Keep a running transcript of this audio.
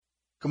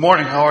Good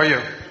morning. How are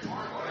you?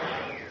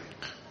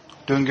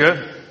 Doing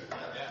good?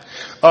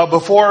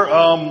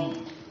 Before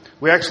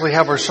we actually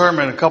have our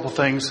sermon, a couple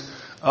things.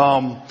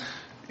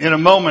 In a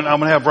moment, I'm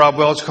going to have Rob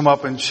Welch come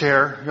up and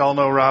share. Y'all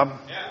know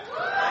Rob?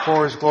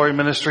 For His Glory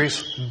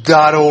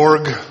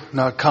Ministries.org,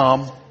 not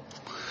com.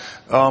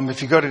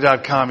 If you go to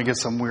 .com, you get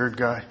some weird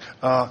guy.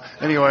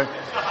 Anyway,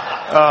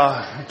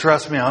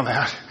 trust me on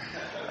that.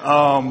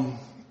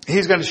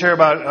 He's going to share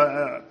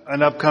about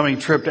an upcoming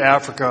trip to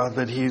Africa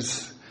that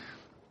he's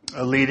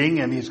leading,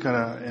 and he's going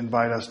to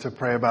invite us to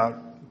pray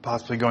about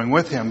possibly going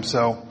with him.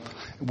 So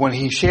when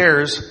he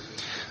shares,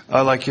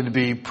 I'd like you to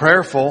be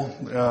prayerful.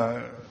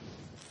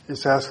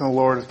 Just asking the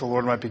Lord if the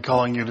Lord might be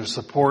calling you to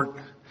support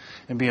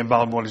and be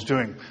involved in what he's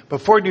doing.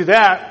 Before I do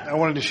that, I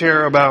wanted to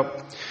share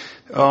about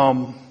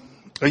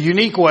a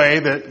unique way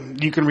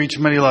that you can reach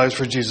many lives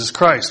for Jesus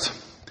Christ.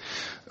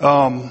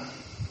 What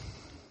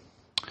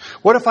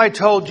if I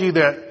told you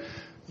that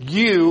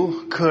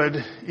you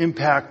could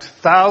impact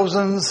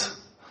thousands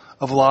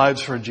of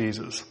lives for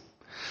Jesus?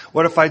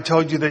 What if I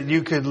told you that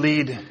you could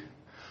lead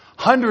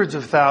hundreds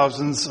of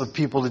thousands of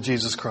people to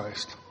Jesus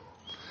Christ?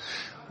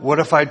 What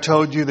if I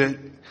told you that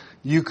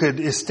you could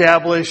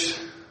establish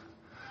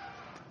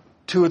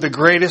two of the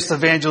greatest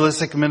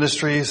evangelistic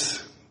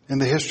ministries in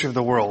the history of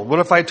the world? What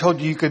if I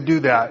told you you could do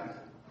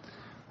that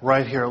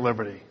right here at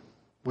Liberty?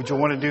 Would you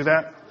want to do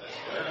that?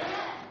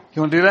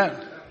 You want to do that?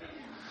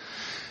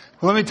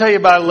 Well, let me tell you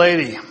about a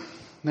lady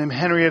named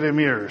Henrietta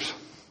Mears.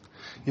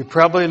 You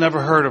probably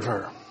never heard of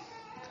her,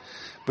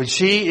 but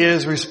she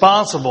is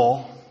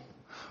responsible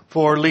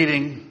for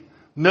leading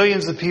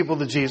millions of people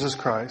to Jesus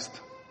Christ.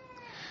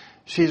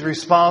 She's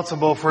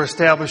responsible for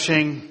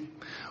establishing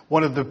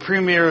one of the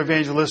premier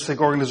evangelistic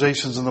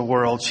organizations in the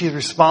world. She's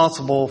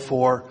responsible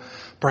for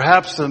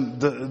perhaps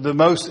the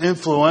most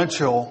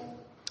influential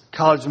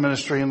college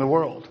ministry in the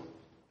world.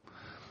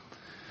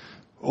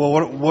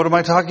 Well, what am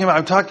I talking about?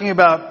 I'm talking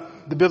about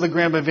the Billy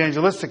Graham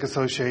Evangelistic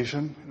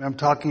Association, and I'm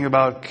talking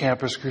about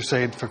Campus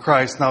Crusade for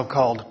Christ, now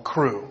called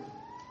Cru.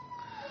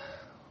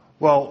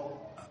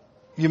 Well,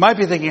 you might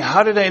be thinking,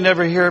 how did I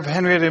never hear of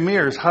Henrietta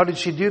Mears? How did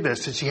she do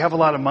this? Did she have a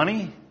lot of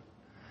money?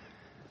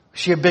 Was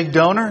she a big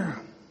donor?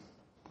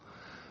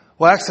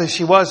 Well, actually,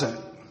 she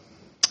wasn't.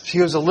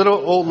 She was a little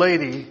old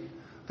lady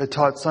that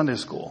taught Sunday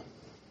school.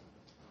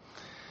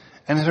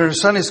 And in her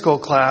Sunday school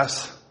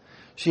class,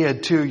 she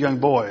had two young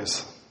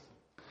boys,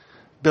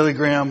 Billy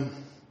Graham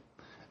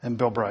and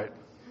Bill Bright.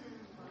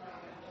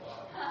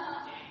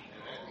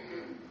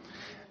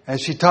 And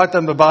she taught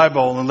them the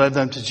Bible and led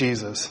them to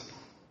Jesus.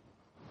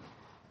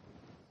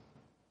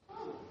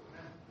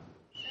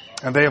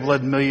 And they have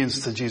led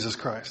millions to Jesus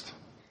Christ.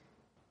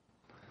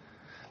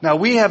 Now,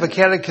 we have a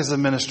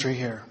catechism ministry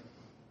here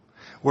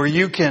where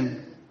you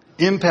can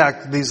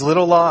impact these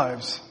little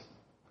lives.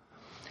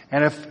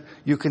 And if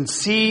you can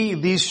see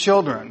these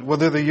children,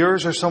 whether they're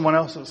yours or someone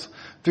else's,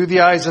 through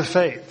the eyes of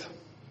faith,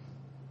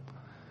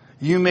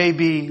 you may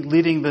be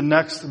leading the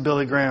next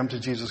Billy Graham to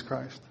Jesus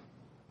Christ.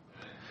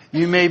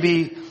 You may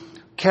be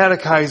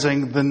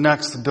catechizing the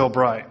next Bill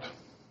Bright.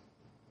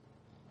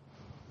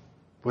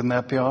 Wouldn't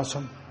that be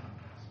awesome?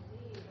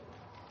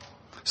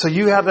 So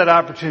you have that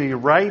opportunity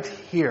right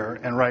here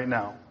and right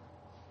now.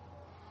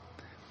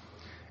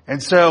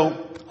 And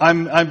so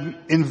I'm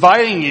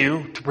inviting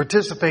you to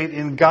participate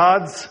in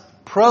God's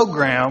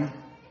program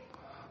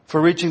for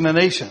reaching the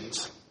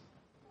nations.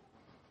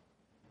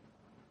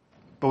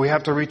 But we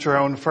have to reach our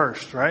own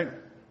first, right?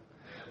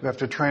 We have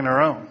to train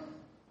our own.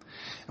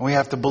 And we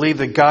have to believe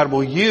that God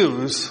will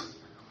use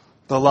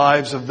the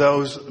lives of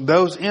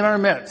those in our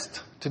midst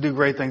to do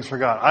great things for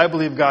God. I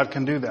believe God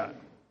can do that.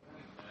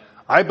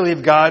 I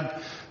believe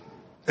God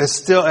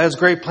still has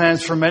great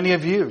plans for many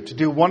of you to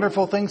do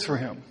wonderful things for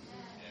Him.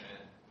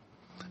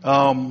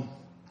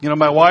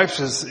 My wife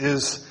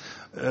is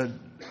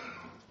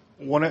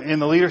one in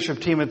the leadership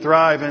team at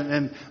Thrive,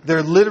 and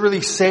they're literally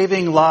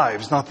saving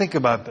lives. Now think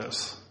about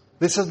this.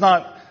 This is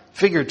not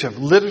figurative.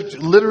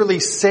 Literally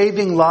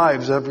saving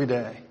lives every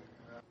day.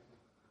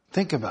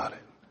 Think about it.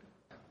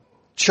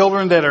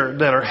 Children that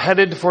are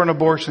headed for an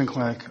abortion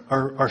clinic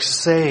are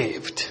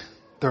saved.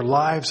 Their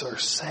lives are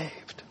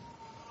saved.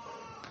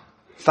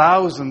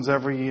 Thousands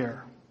every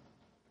year.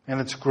 And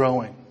it's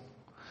growing.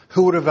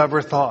 Who would have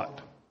ever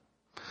thought?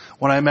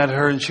 When I met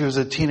her and she was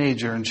a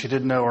teenager and she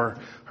didn't know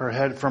her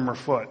head from her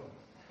foot.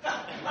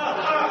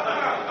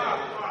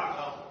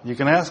 You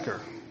can ask her.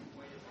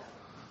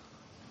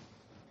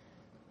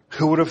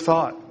 Who would have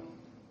thought?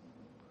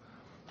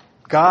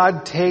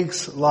 God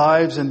takes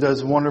lives and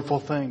does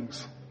wonderful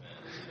things.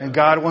 And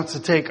God wants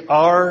to take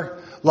our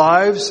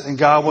lives, and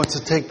God wants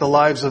to take the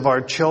lives of our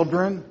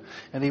children,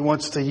 and He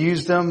wants to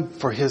use them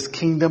for His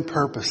kingdom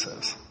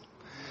purposes.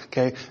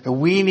 Okay? And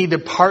we need to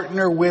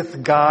partner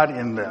with God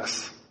in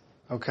this.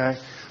 Okay?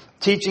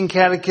 Teaching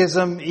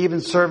catechism,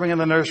 even serving in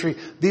the nursery,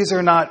 these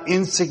are not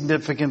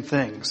insignificant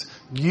things.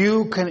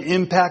 You can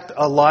impact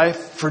a life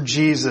for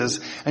Jesus,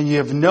 and you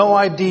have no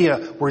idea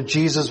where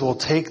Jesus will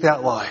take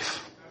that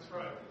life. That's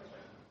right.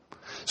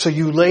 So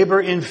you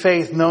labor in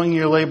faith, knowing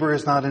your labor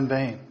is not in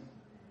vain.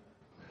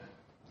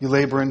 You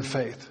labor in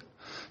faith.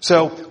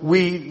 So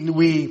we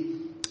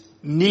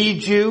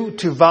need you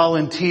to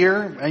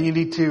volunteer, and you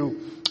need to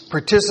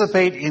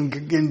participate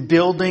in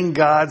building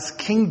God's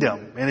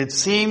kingdom. And it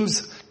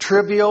seems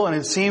trivial and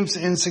it seems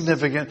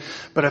insignificant,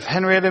 but if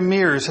Henrietta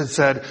Mears had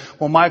said,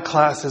 well, my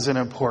class isn't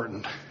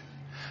important,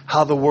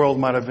 how the world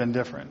might have been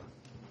different.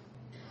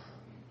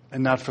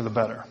 And not for the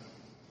better.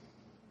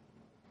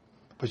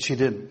 But she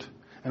didn't.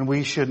 And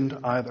we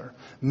shouldn't either.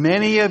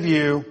 Many of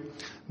you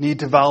need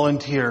to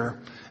volunteer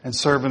and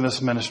serve in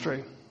this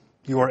ministry.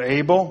 You are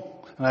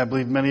able, and I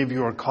believe many of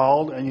you are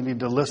called, and you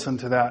need to listen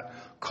to that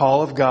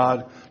call of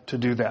God to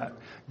do that.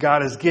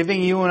 God is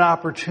giving you an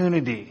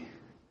opportunity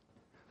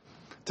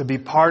to be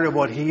part of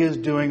what He is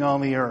doing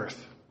on the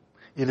earth.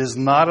 It is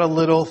not a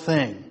little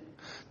thing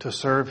to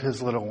serve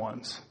His little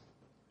ones.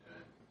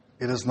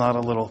 It is not a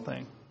little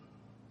thing.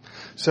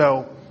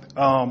 So,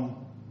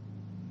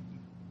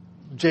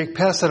 Jake,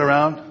 pass that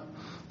around.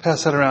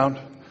 Pass that around.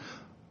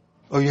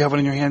 Oh, you have it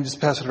in your hand? Just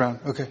pass it around.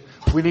 Okay.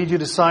 We need you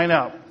to sign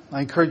up.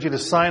 I encourage you to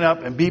sign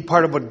up and be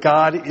part of what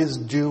God is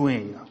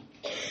doing.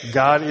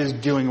 God is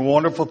doing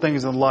wonderful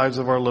things in the lives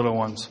of our little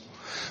ones.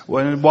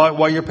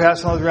 While you're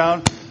passing those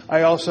around,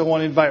 I also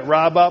want to invite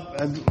Rob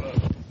up, and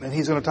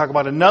he's going to talk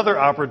about another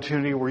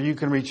opportunity where you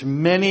can reach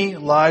many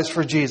lives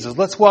for Jesus.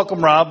 Let's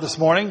welcome Rob this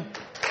morning.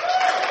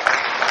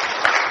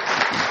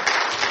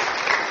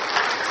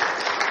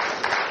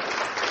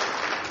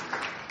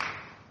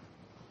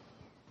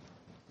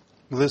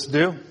 Will this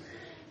do?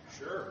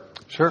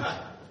 Sure.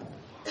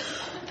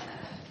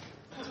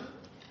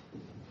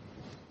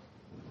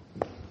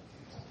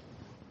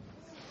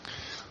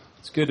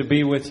 It's good to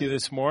be with you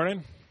this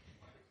morning.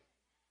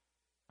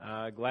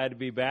 Glad to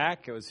be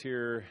back. I was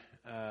here,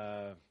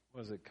 a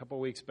couple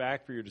weeks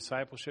back for your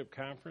discipleship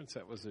conference.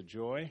 That was a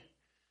joy.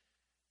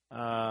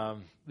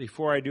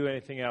 Before I do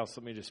anything else,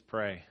 let me just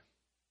pray.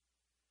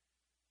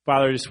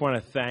 Father, I just want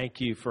to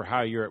thank you for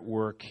how you're at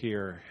work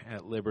here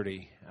at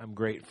Liberty. I'm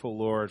grateful,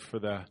 Lord, for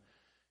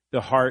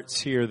the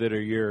hearts here that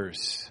are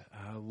yours.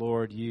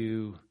 Lord,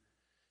 you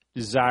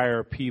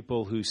desire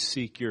people who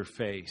seek your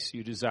face.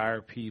 You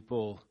desire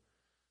people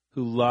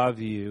who love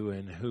you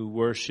and who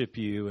worship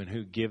you and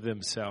who give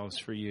themselves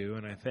for you.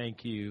 And I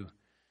thank you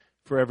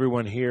for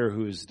everyone here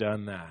who has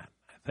done that.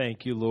 I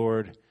thank you,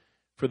 Lord,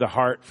 for the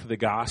heart for the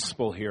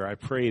gospel here. I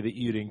pray that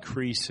you'd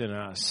increase in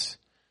us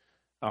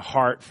a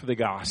heart for the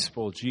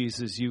gospel.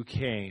 Jesus, you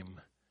came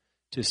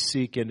to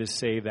seek and to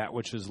save that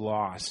which is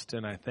lost.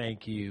 And I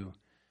thank you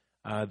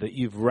that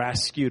you've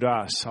rescued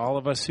us, all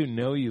of us who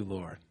know you,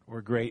 Lord.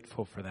 We're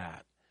grateful for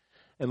that.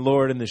 And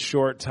Lord, in the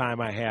short time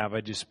I have,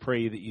 I just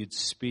pray that you'd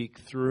speak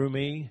through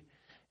me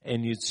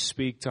and you'd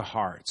speak to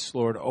hearts.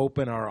 Lord,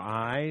 open our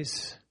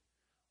eyes,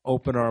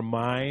 open our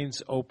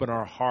minds, open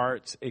our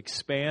hearts,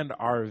 expand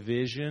our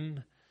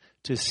vision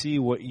to see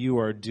what you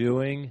are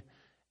doing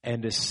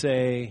and to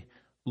say,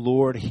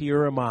 Lord,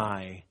 here am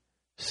I,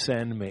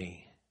 send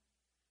me.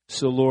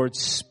 So Lord,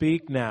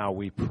 speak now,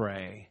 we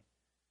pray.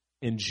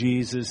 In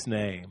Jesus'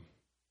 name,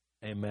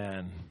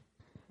 amen.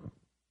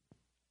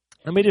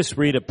 Let me just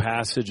read a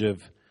passage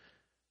of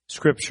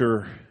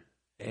Scripture,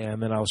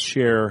 and then I'll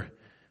share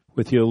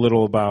with you a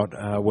little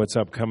about what's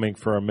upcoming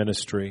for our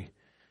ministry.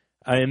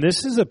 And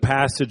this is a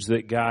passage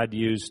that God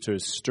used to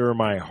stir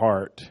my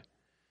heart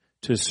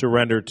to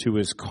surrender to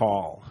His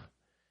call.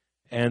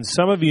 And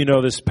some of you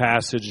know this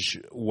passage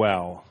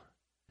well.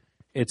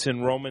 It's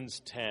in Romans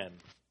 10.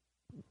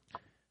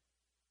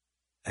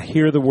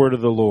 Hear the word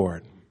of the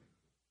Lord.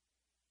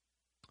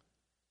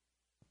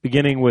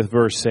 Beginning with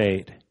verse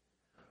 8.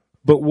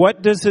 But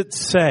what does it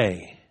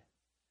say?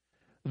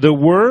 The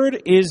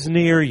word is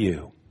near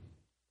you,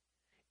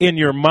 in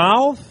your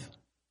mouth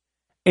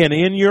and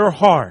in your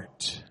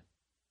heart.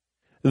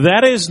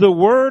 That is the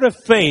word of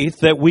faith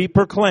that we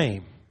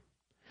proclaim.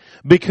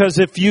 Because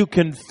if you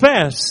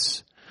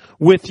confess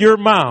with your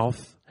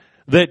mouth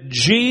that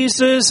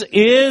Jesus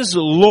is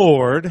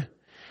Lord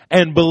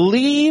and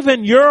believe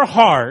in your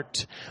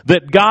heart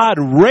that God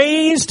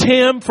raised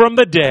Him from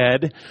the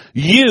dead,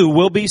 you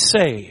will be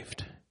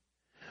saved.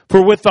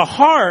 For with the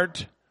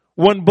heart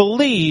one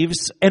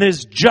believes and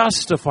is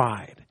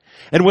justified,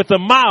 and with the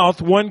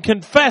mouth one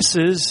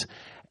confesses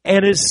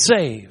and is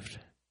saved.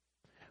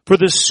 For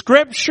the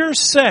Scripture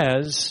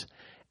says,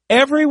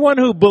 everyone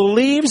who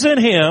believes in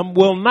Him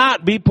will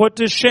not be put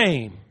to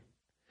shame.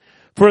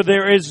 For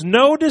there is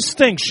no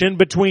distinction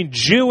between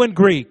Jew and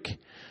Greek,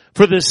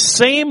 for the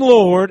same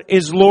Lord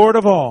is Lord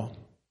of all,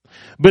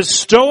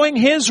 bestowing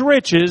His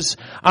riches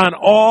on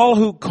all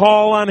who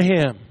call on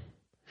Him.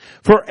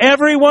 For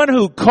everyone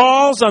who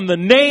calls on the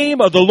name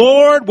of the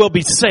Lord will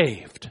be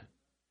saved.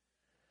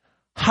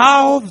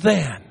 How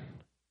then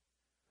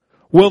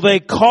will they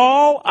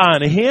call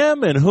on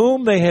Him in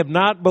whom they have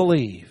not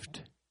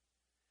believed?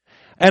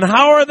 And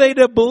how are they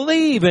to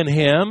believe in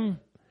Him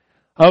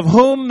of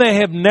whom they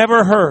have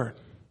never heard?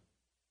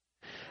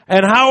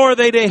 And how are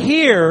they to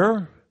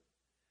hear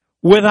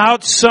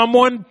without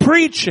someone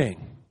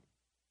preaching?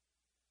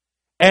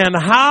 And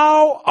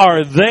how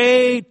are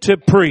they to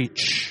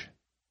preach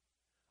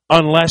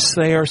unless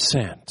they are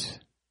sent?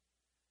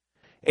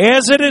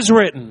 As it is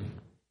written,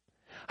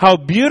 how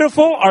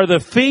beautiful are the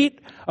feet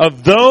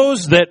of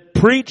those that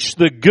preach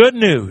the good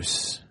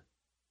news.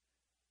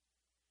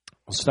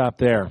 We'll stop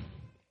there.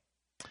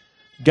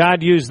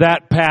 God used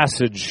that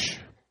passage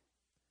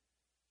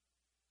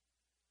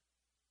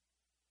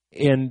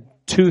in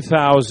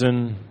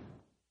 2000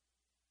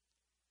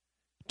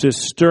 to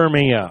stir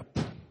me up.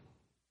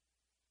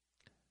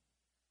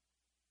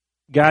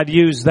 God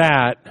used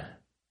that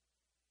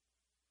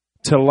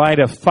to light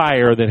a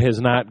fire that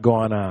has not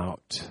gone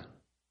out.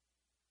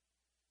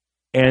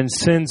 And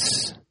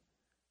since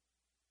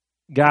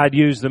God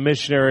used the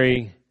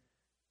missionary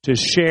to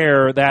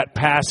share that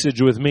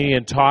passage with me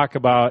and talk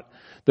about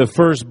the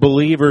first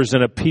believers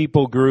in a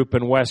people group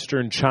in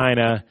Western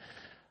China,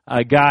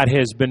 God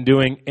has been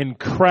doing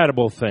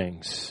incredible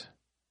things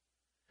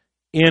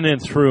in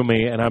and through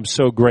me, and I'm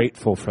so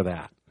grateful for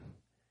that.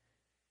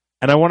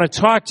 And I want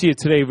to talk to you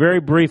today very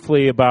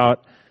briefly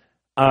about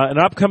an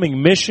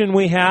upcoming mission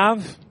we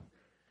have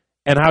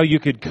and how you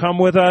could come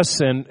with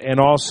us and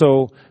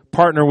also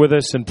partner with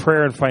us in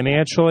prayer and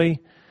financially.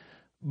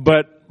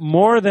 But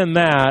more than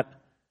that,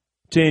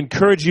 to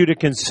encourage you to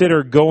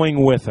consider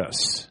going with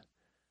us.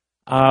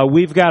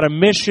 We've got a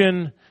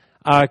mission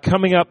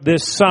coming up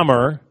this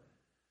summer,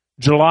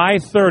 July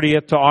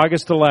 30th to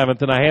August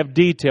 11th, and I have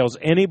details.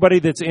 Anybody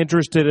that's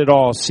interested at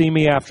all, see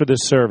me after the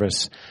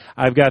service.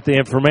 I've got the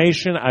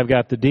information. I've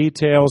got the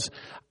details.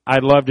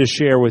 I'd love to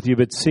share with you,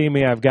 but see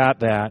me, I've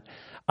got that.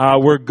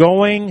 We're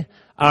going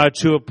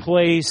to a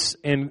place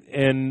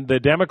in the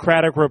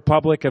Democratic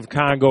Republic of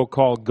Congo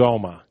called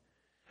Goma.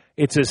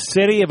 It's a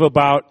city of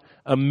about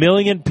 1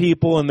 million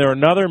people, and there are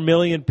another 1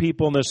 million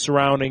people in the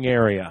surrounding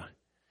area.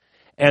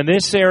 And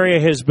this area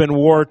has been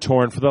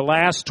war-torn. For the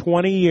last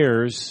 20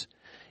 years,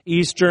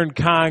 Eastern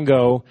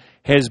Congo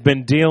has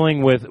been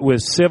dealing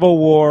with civil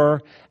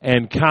war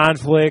and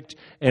conflict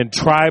and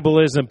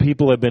tribalism.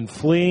 People have been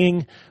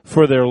fleeing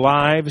for their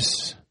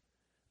lives.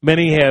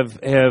 Many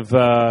have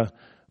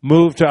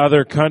moved to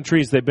other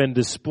countries. They've been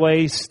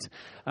displaced.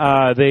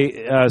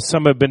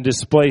 Some have been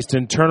displaced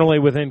internally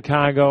within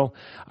Congo.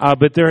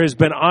 But there has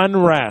been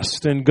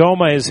unrest. And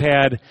Goma has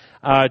had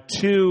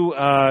 2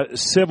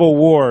 civil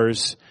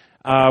wars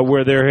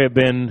where there have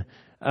been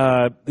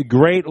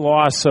great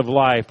loss of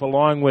life,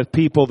 along with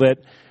people that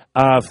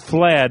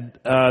fled.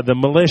 The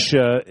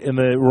militia in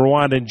the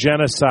Rwandan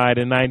genocide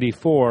in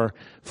 '94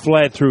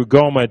 fled through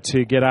Goma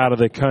to get out of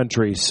the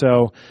country.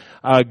 So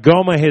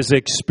Goma has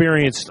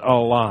experienced a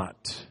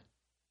lot.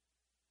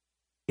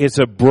 It's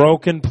a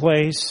broken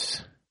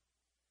place.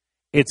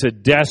 It's a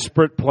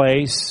desperate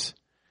place.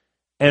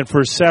 And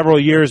for several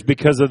years,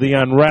 because of the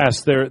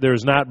unrest,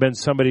 there's not been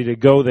somebody to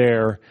go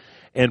there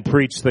and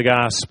preach the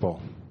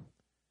gospel.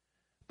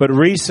 But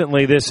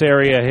recently, this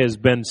area has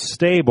been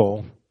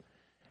stable,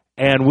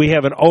 and we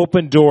have an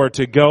open door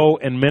to go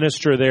and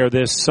minister there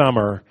this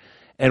summer,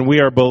 and we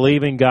are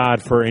believing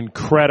God for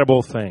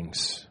incredible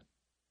things.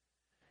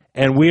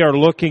 And we are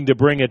looking to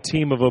bring a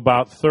team of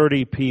about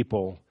 30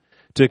 people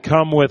to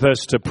come with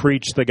us to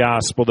preach the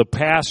gospel. The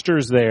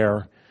pastors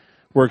there,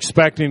 we're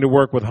expecting to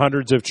work with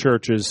hundreds of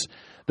churches.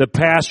 The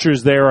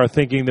pastors there are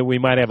thinking that we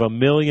might have 1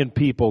 million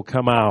people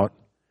come out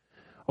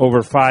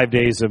over 5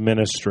 days of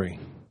ministry.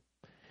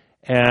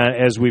 And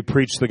as we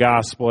preach the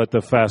gospel at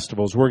the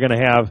festivals, we're going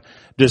to have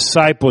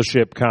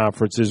discipleship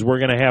conferences. We're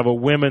going to have a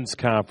women's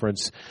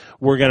conference.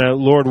 We're going to,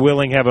 Lord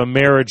willing, have a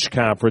marriage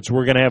conference.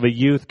 We're going to have a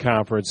youth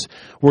conference.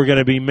 We're going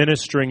to be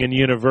ministering in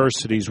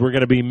universities. We're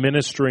going to be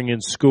ministering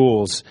in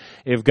schools.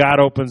 If God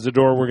opens the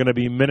door, we're going to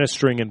be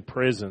ministering in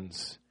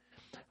prisons.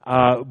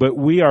 But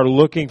we are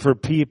looking for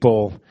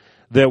people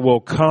that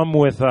will come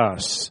with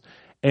us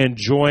and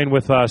join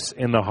with us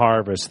in the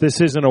harvest.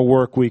 This isn't a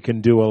work we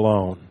can do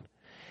alone.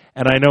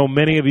 And I know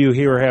many of you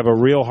here have a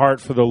real heart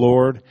for the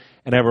Lord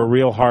and have a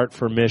real heart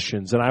for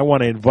missions. And I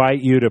want to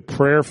invite you to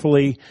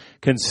prayerfully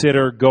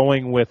consider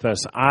going with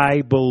us.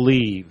 I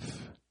believe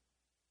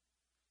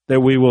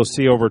that we will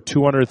see over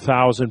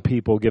 200,000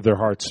 people give their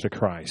hearts to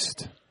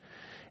Christ.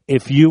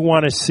 If you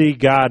want to see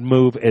God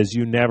move as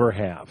you never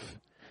have,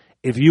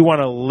 if you want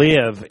to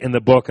live in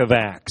the book of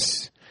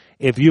Acts,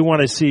 if you want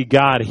to see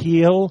God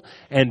heal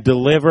and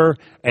deliver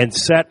and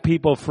set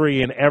people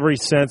free in every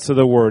sense of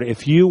the word,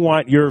 if you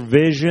want your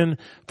vision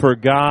for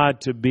God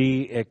to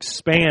be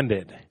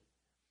expanded,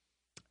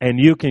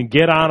 and you can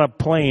get on a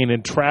plane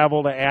and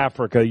travel to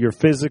Africa, you're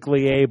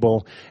physically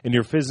able, and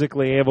you're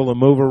physically able to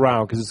move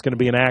around because it's going to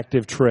be an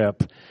active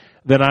trip,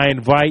 then I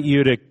invite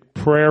you to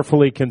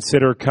prayerfully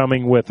consider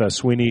coming with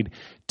us. We need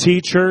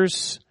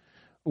teachers,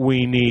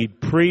 we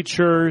need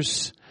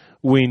preachers,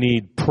 we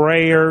need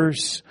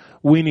prayers.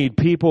 We need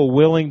people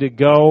willing to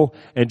go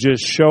and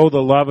just show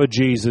the love of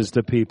Jesus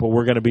to people.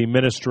 We're going to be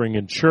ministering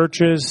in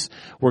churches.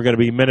 We're going to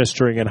be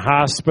ministering in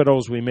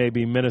hospitals. We may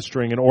be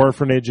ministering in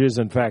orphanages.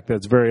 In fact,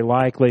 that's very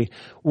likely.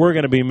 We're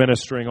going to be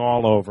ministering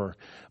all over.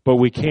 But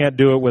we can't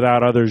do it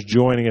without others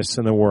joining us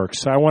in the work.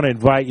 So I want to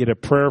invite you to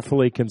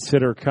prayerfully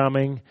consider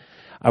coming.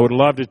 I would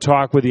love to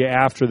talk with you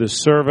after the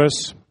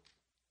service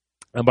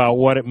about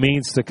what it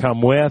means to come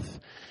with.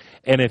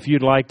 And if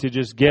you'd like to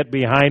just get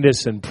behind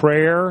us in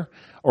prayer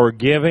or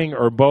giving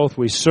or both,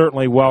 we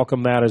certainly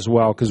welcome that as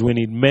well, because we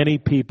need many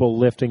people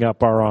lifting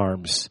up our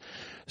arms.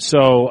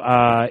 So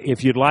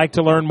if you'd like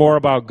to learn more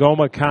about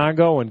Goma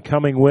Congo and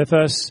coming with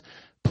us,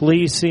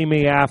 please see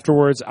me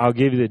afterwards. I'll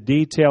give you the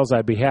details.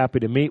 I'd be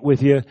happy to meet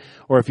with you.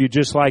 Or if you'd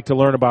just like to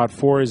learn about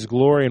For His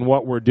Glory and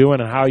what we're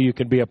doing and how you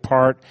can be a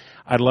part,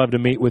 I'd love to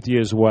meet with you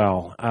as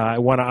well. I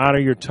want to honor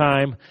your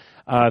time.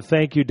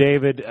 Thank you,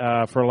 David,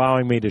 for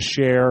allowing me to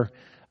share.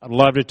 I'd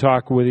love to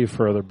talk with you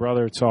further.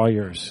 Brother, it's all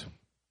yours.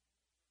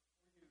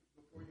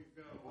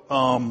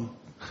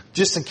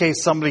 Just in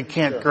case somebody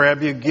can't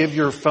grab you, give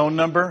your phone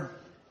number.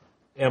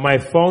 And my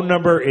phone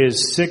number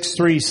is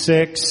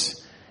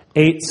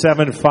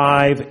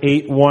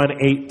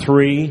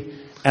 636-875-8183.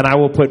 And I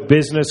will put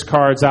business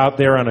cards out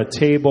there on a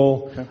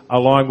table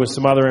along with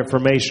some other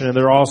information. And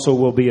there also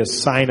will be a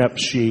sign-up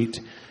sheet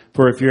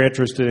for if you're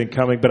interested in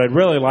coming. But I'd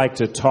really like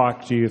to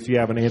talk to you if you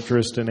have an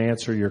interest and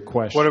answer your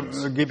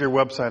questions. Give your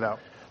website out.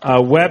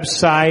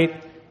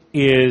 Website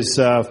is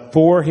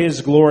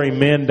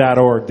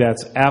forhisglorymin.org.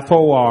 That's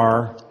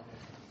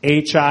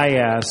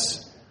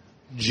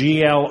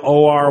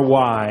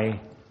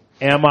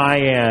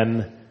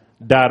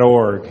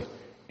FORHISGLORYMIN.org.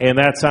 And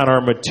that's on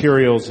our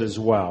materials as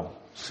well.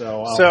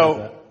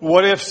 So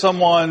what if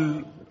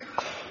someone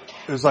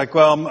is like,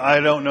 well, I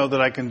don't know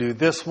that I can do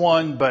this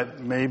one, but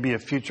maybe a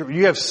future.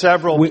 You have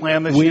several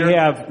planned this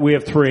year? We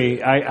have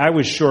three. I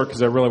was short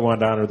because I really wanted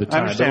to honor the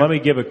time. But let me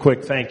give a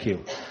quick thank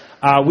you.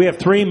 We have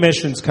 3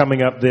 missions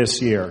coming up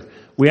this year.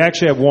 We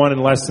actually have one in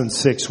less than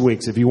 6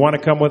 weeks. If you want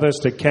to come with us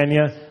to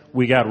Kenya,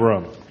 we got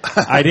room.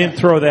 I didn't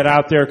throw that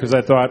out there because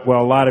I thought,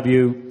 well, a lot of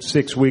you,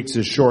 6 weeks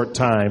is short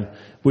time.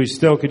 We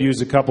still could use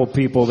a couple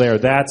people there.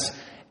 That's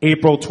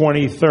April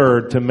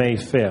 23rd to May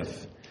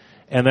 5th.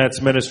 And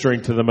that's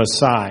ministering to the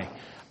Maasai.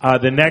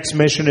 The next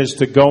mission is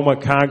to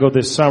Goma, Congo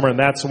this summer, and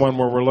that's the one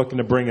where we're looking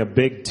to bring a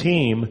big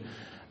team.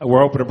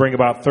 We're hoping to bring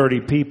about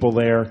 30 people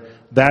there.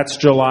 That's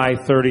July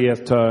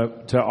 30th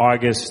to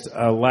August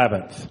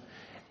 11th.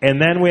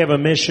 And then we have a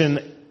mission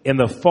in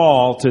the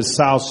fall to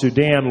South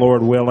Sudan,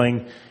 Lord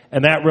willing,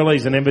 and that really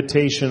is an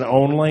invitation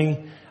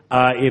only.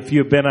 If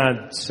you've been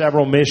on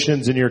several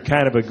missions and you're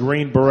kind of a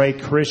Green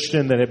Beret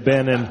Christian that have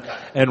been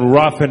in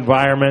rough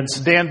environments.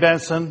 Dan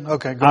Benson.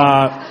 Okay, go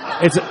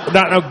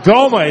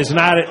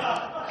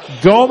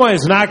Goma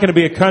is not going to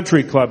be a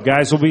country club,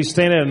 guys. We'll be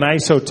staying at a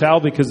nice hotel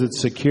because it's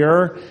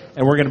secure,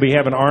 and we're going to be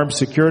having armed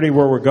security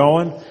where we're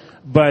going.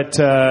 But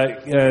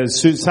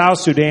South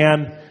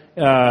Sudan,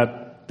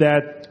 let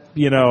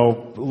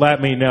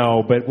me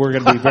know. But we're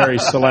going to be very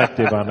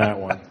selective on that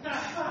one.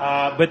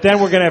 But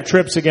then we're going to have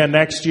trips again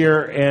next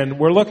year, and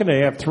we're looking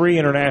to have 3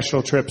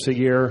 international trips a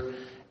year,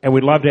 and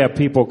we'd love to have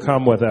people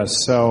come with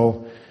us.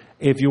 So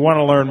if you want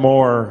to learn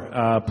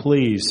more,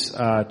 please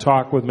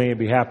talk with me and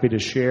be happy to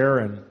share.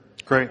 And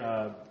great.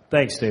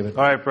 Thanks, David.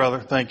 All right, brother.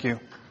 Thank you.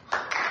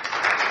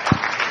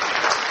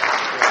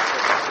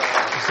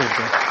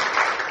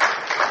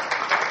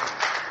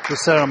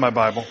 Just set it on my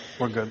Bible.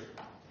 We're good.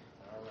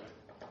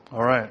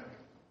 All right.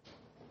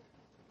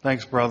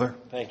 Thanks, brother.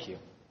 Thank you.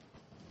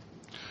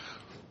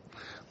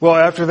 Well,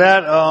 after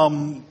that,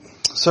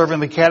 serving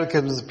the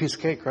catechism is a piece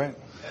of cake, right?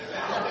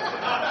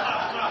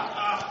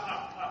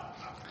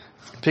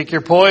 Pick your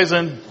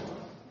poison.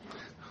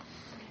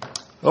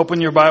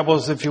 Open your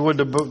Bibles, if you would,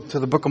 to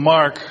the book of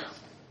Mark.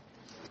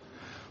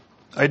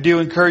 I do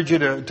encourage you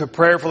to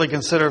prayerfully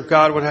consider if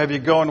God would have you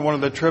go on one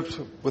of the trips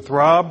with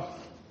Rob.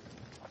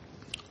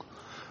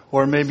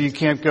 Or maybe you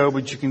can't go,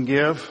 but you can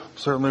give.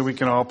 Certainly we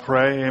can all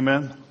pray.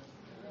 Amen.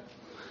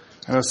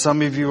 I know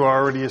some of you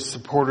are already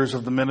supporters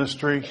of the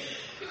ministry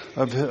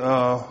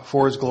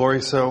for His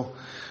glory, so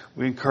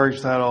we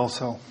encourage that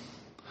also.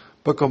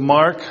 Book of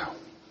Mark,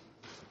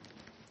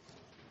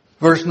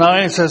 verse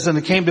 9, it says, and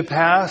it came to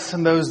pass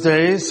in those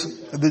days,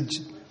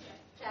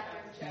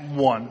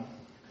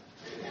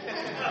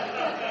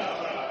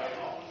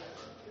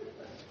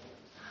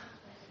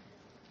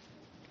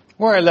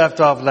 where I left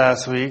off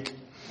last week.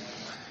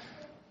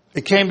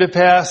 It came to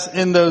pass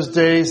in those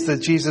days that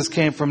Jesus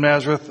came from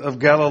Nazareth of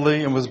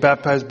Galilee and was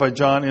baptized by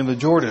John in the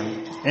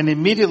Jordan. And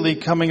immediately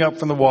coming up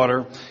from the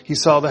water, he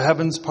saw the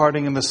heavens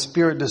parting and the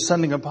Spirit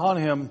descending upon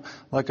him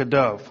like a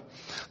dove.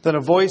 Then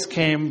a voice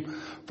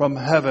came from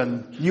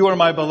heaven, you are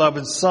my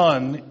beloved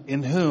Son,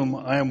 in whom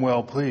I am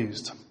well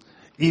pleased.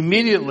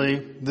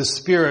 Immediately the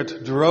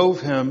Spirit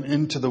drove him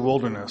into the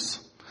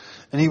wilderness.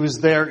 And he was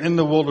there in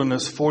the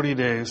wilderness 40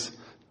 days,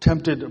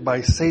 tempted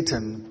by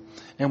Satan,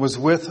 and was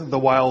with the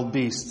wild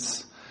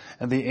beasts,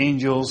 and the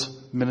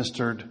angels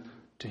ministered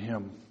to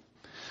him.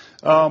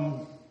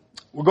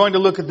 We're going to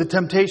look at the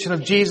temptation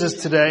of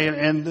Jesus today,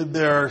 and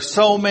there are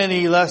so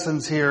many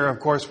lessons here.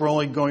 Of course, we're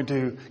only going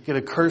to get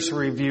a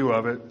cursory view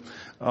of it.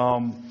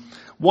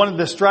 One of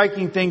the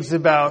striking things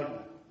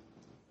about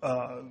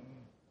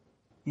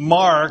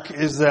Mark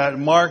is that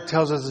Mark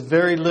tells us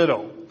very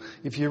little.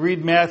 If you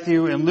read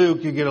Matthew and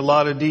Luke, you get a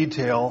lot of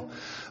detail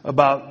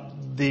about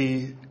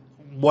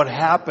what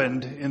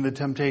happened in the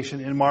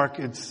temptation. In Mark,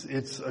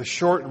 it's a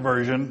short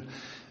version.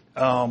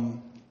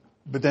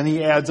 But then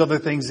he adds other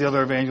things the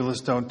other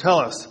evangelists don't tell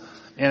us.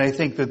 And I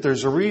think that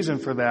there's a reason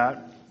for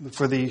that,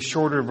 for the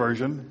shorter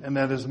version, and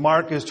that is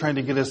Mark is trying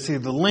to get us to see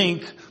the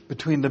link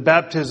between the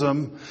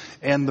baptism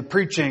and the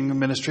preaching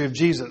ministry of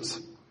Jesus.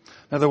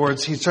 In other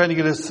words, he's trying to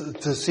get us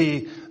to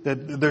see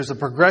that there's a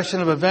progression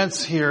of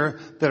events here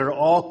that are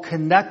all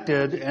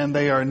connected, and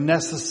they are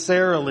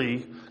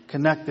necessarily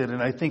connected.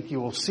 And I think you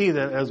will see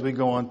that as we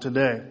go on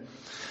today.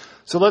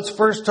 So let's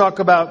first talk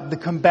about the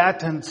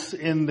combatants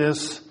in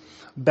this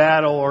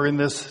battle or in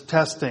this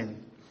testing.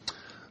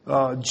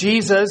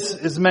 Jesus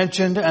is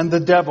mentioned and the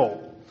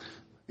devil.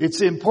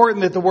 It's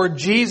important that the word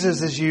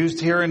Jesus is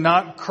used here and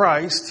not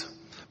Christ,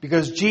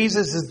 because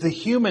Jesus is the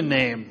human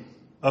name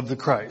of the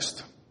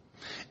Christ.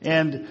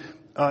 And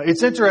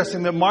it's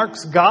interesting that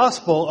Mark's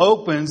gospel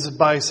opens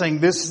by saying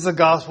this is the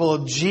gospel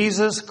of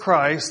Jesus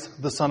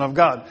Christ, the Son of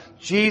God.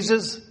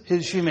 Jesus,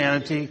 his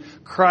humanity,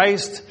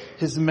 Christ,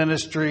 his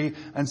ministry,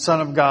 and Son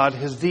of God,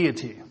 his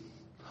deity.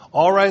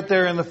 All right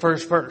there in the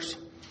first verse.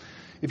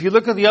 If you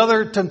look at the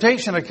other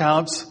temptation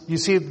accounts, you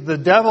see that the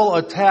devil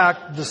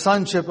attacked the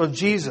sonship of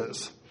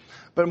Jesus.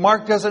 But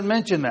Mark doesn't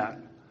mention that.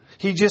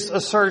 He just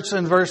asserts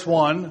in verse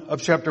 1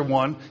 of chapter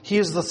 1, he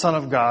is the Son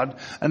of God.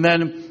 And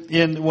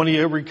then when he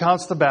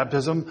recounts the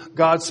baptism,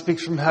 God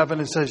speaks from heaven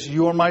and says,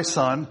 you are my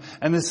son.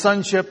 And the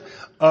sonship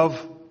of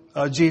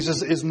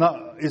Jesus is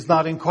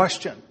not in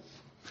question.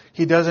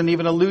 He doesn't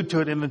even allude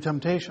to it in the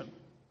temptation.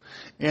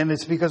 And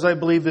it's because I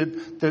believe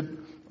that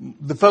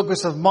the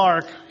focus of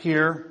Mark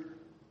here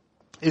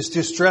is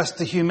to stress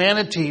the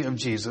humanity of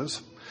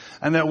Jesus.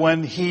 And that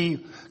when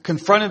he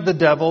confronted the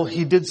devil,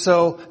 he did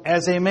so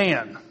as a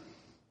man.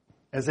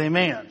 As a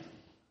man.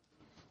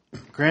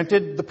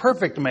 Granted, the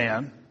perfect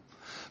man,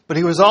 but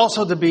he was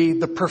also to be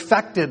the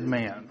perfected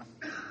man.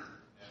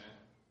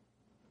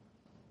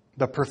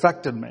 The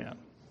perfected man.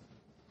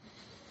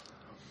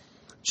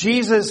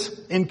 Jesus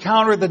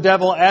encountered the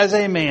devil as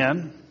a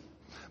man,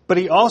 but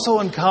he also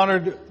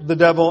encountered the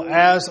devil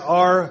as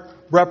our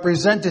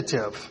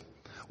representative.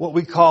 What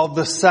we call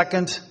the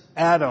second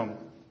Adam.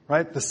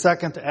 Right? The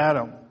second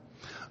Adam.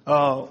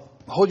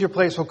 Hold your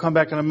place, we'll come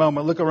back in a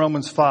moment. Look at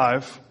Romans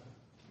 5.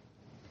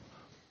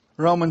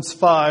 Romans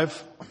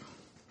 5,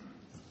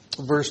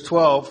 verse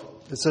 12,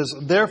 it says,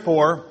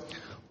 therefore,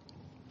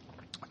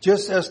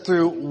 just as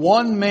through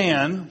one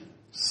man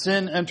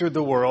sin entered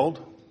the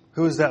world,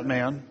 who is that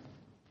man?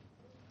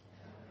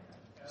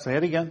 Say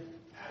it again.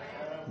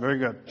 Very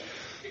good.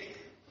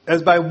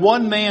 As by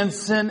one man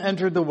sin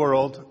entered the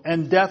world,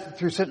 and death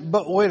through sin.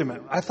 But wait a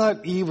minute, I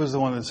thought Eve was the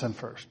one that sinned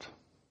first.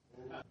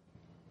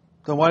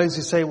 Then why does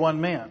he say one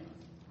man?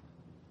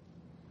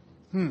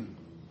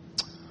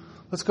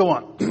 Let's go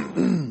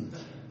on.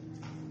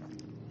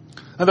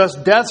 And thus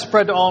death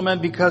spread to all men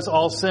because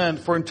all sinned.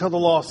 For until the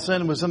law,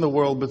 sin was in the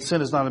world, but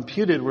sin is not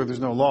imputed where there's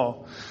no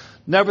law.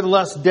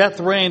 Nevertheless, death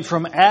reigned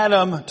from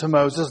Adam to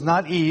Moses,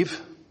 not Eve,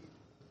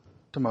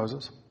 to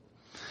Moses,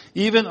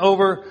 even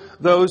over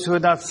those who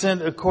had not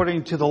sinned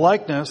according to the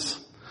likeness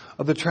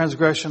of the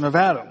transgression of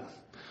Adam,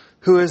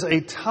 who is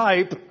a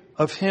type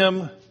of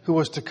him who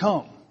was to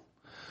come.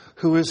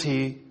 Who is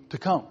he to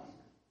come?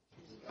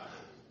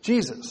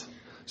 Jesus.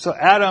 So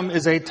Adam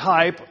is a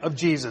type of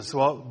Jesus.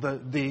 Well,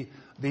 the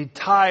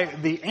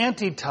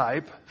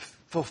antitype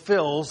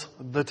fulfills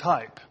the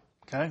type.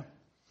 Okay?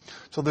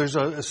 So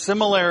there's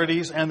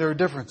similarities and there are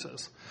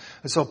differences.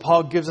 And so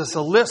Paul gives us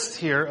a list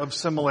here of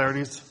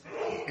similarities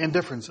and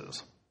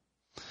differences.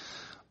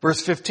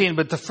 Verse 15,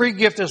 but the free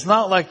gift is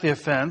not like the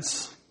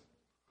offense.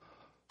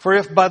 For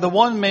if by the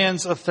one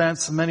man's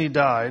offense many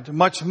died,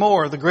 much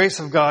more the grace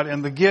of God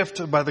and the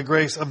gift by the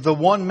grace of the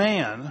one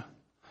man,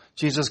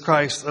 Jesus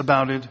Christ,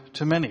 abounded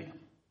to many.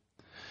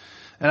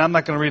 And I'm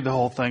not going to read the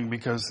whole thing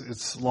because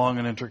it's long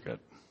and intricate.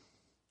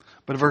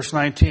 But verse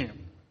 19.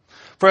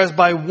 For as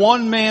by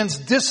one man's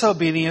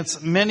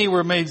disobedience many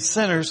were made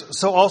sinners,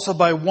 so also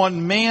by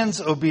one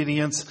man's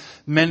obedience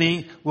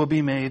many will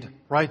be made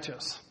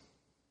righteous.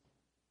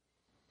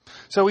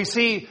 So we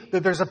see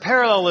that there's a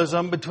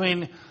parallelism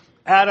between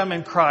Adam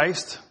and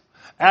Christ.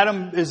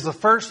 Adam is the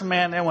first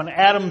man, and when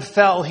Adam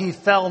fell, he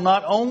fell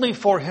not only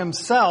for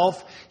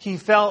himself, he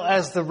fell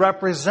as the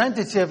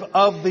representative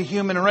of the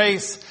human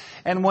race.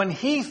 And when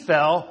he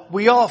fell,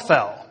 we all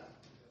fell.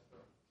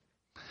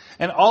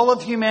 And all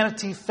of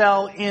humanity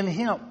fell in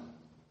him.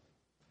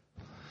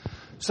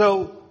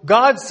 So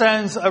God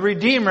sends a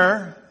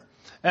Redeemer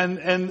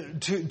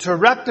and to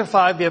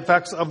rectify the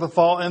effects of the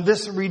fall. And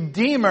this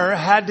Redeemer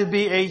had to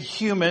be a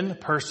human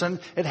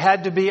person. It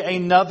had to be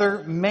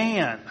another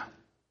man.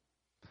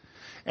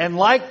 And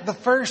like the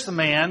first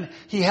man,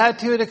 he had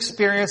to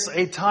experience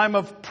a time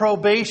of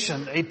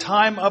probation, a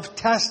time of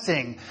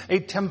testing, a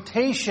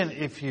temptation,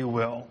 if you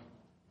will.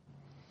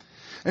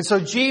 And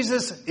so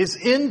Jesus is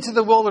into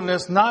the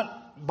wilderness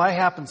not by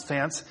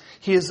happenstance.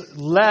 He is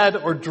led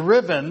or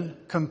driven,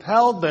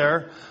 compelled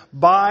there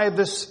by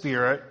the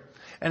Spirit.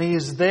 And he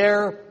is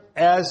there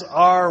as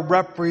our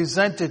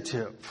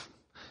representative.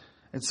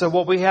 And so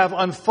what we have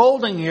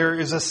unfolding here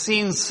is a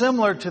scene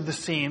similar to the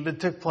scene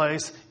that took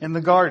place in the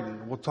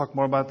garden. We'll talk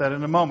more about that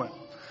in a moment.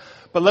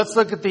 But let's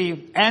look at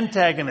the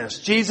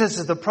antagonist. Jesus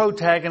is the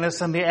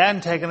protagonist and the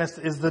antagonist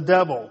is the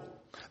devil,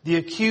 the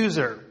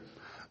accuser,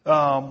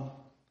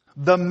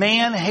 the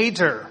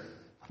man-hater,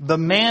 the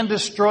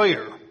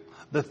man-destroyer,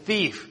 the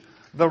thief,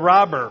 the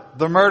robber,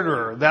 the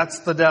murderer. That's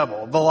the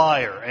devil, the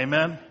liar.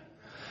 Amen?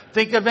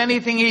 Think of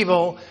anything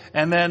evil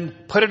and then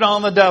put it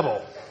on the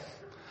devil.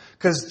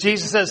 Because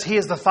Jesus says he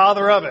is the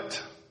father of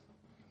it.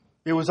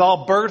 It was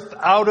all birthed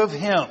out of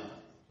him.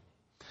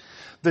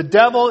 The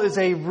devil is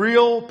a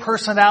real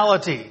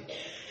personality,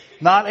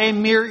 not a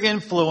mere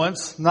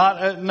influence, not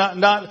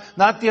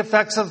the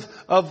effects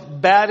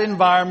of bad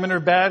environment or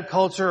bad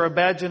culture or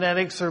bad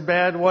genetics or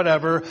bad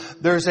whatever.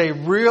 There's a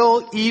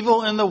real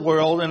evil in the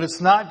world, and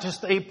it's not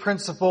just a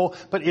principle,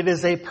 but it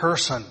is a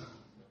person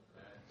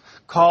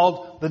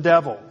called the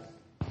devil.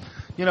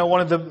 You know,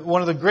 one of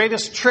the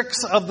greatest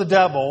tricks of the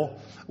devil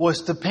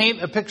was to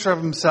paint a picture of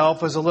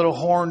himself as a little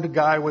horned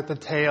guy with a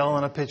tail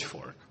and a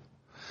pitchfork.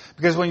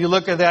 Because when you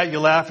look at that, you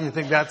laugh and you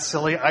think, that's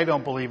silly. I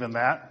don't believe in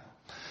that.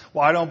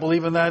 Well, I don't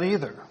believe in that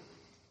either.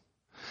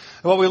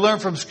 What we learn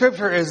from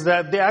Scripture is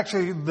that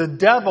the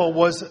devil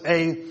was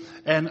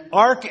an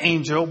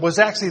archangel, was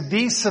actually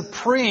the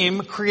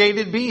supreme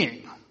created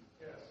being.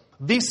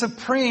 The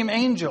supreme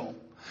angel.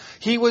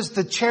 He was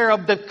the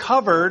cherub that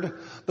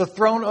covered the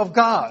throne of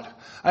God.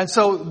 And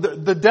so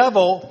the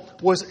devil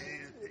was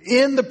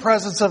in the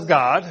presence of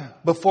God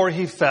before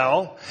he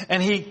fell,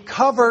 and he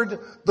covered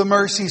the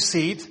mercy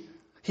seat.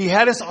 He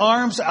had his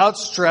arms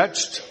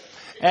outstretched,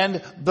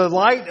 and the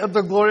light of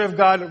the glory of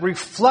God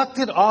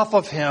reflected off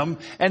of him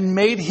and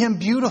made him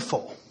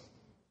beautiful.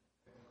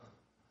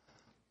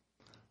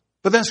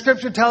 But then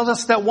Scripture tells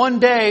us that one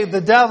day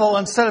the devil,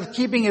 instead of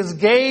keeping his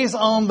gaze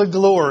on the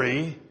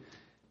glory,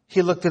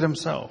 he looked at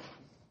himself.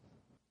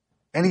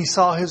 And he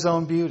saw his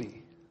own beauty.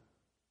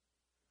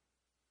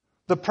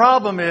 The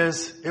problem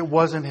is, it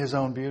wasn't his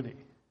own beauty.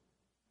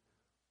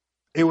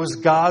 It was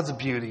God's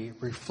beauty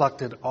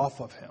reflected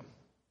off of him.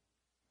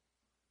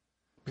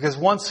 Because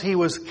once he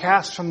was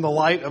cast from the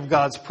light of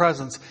God's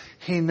presence,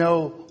 he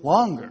no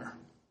longer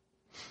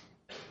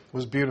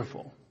was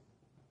beautiful.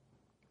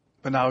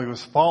 But now he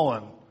was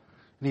fallen,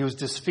 and he was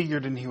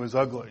disfigured, and he was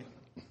ugly.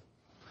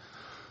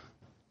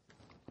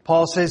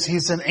 Paul says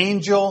he's an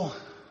angel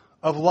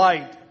of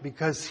light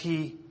because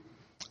he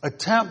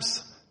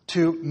attempts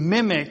to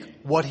mimic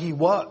what he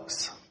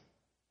was.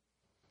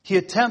 He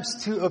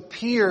attempts to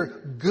appear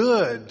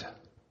good.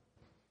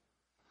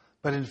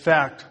 But in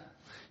fact,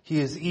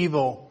 he is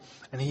evil,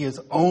 and he is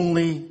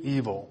only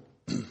evil.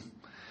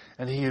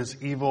 And he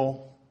is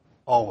evil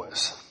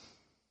always.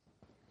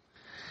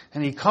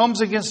 And he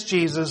comes against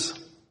Jesus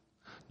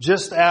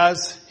just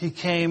as he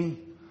came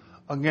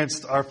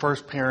against our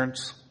first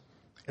parents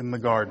in the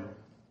garden.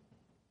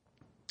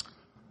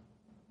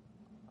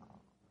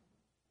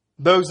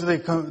 Those are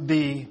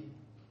the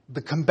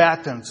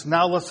combatants.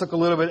 Now let's look a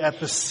little bit at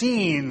the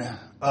scene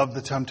of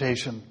the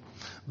temptation.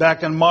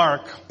 Back in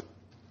Mark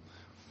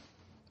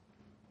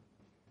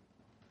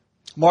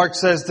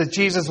says that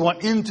Jesus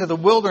went into the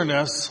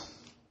wilderness.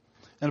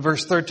 In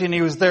verse 13,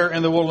 he was there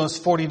in the wilderness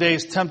 40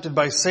 days, tempted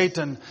by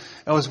Satan,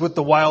 and was with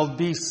the wild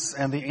beasts,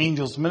 and the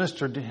angels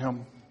ministered to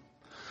him.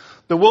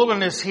 The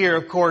wilderness here,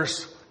 of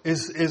course,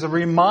 is a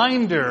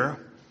reminder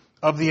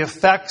of the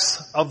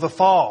effects of the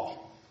fall.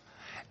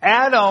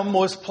 Adam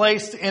was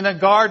placed in a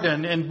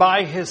garden, and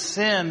by his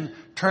sin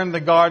turned the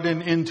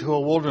garden into a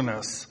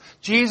wilderness.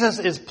 Jesus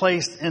is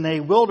placed in a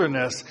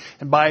wilderness,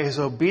 and by his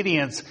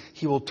obedience,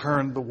 he will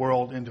turn the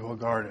world into a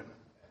garden.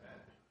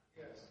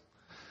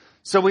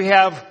 So we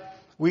have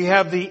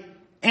the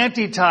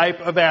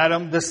antitype of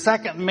Adam, the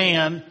second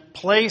man,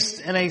 placed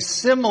in a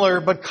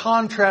similar but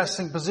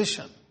contrasting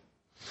position.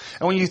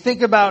 And when you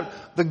think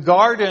about the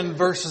garden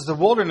versus the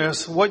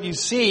wilderness, what you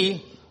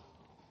see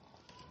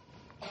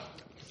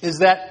is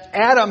that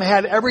Adam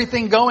had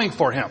everything going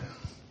for him.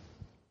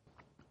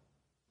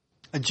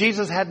 And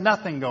Jesus had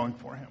nothing going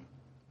for him.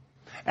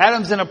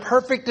 Adam's in a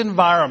perfect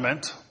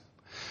environment,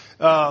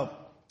 a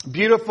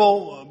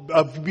beautiful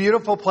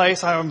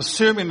place. I'm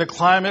assuming the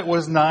climate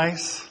was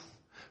nice,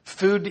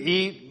 food to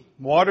eat,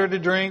 water to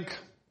drink,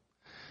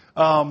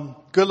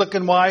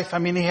 good-looking wife. I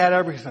mean, he had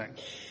everything.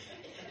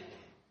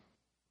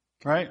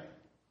 Right?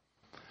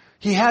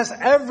 He has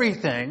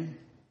everything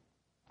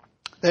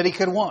that he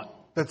could want,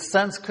 that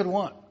sense could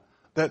want,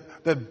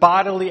 that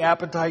bodily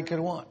appetite could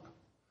want.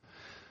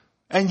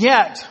 And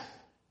yet,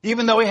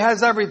 even though he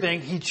has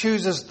everything, he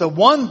chooses the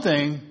one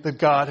thing that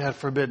God had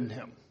forbidden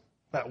him.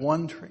 That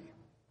one tree.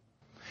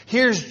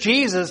 Here's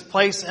Jesus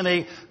placed in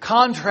a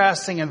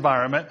contrasting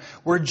environment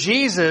where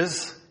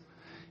Jesus,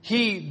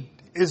 he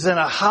is in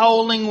a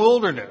howling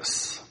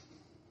wilderness.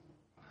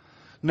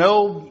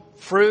 No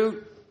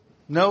fruit,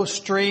 no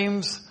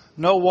streams,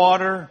 no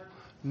water,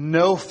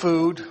 no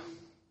food.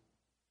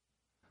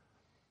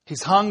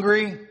 He's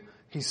hungry.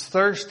 He's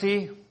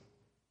thirsty.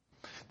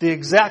 The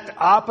exact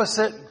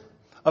opposite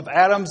of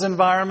Adam's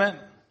environment.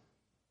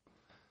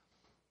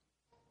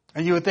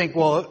 And you would think,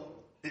 well,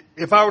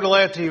 if I were to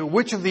lay it to you,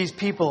 which of these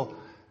people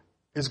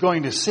is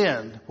going to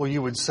sin? Well,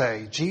 you would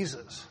say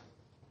Jesus.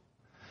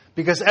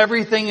 Because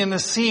everything in the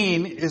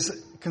scene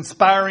is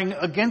conspiring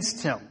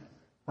against him,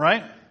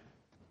 right?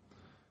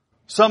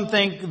 Some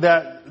think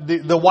that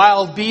the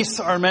wild beasts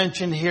are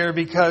mentioned here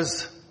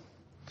because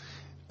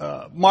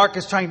Mark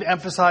is trying to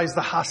emphasize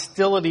the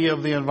hostility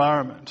of the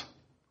environment.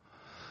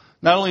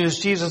 Not only is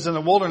Jesus in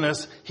the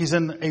wilderness, he's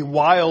in a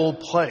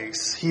wild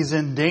place. He's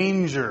in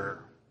danger,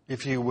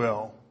 if you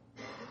will.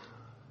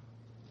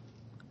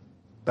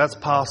 That's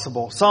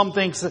possible. Some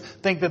think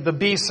that the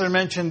beasts are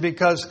mentioned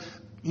because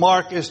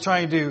Mark is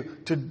trying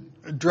to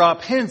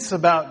drop hints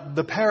about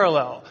the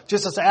parallel.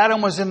 Just as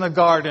Adam was in the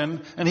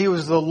garden and he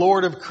was the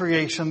Lord of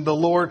creation,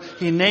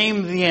 he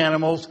named the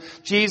animals.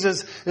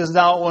 Jesus is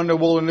now in the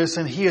wilderness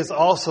and he is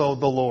also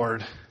the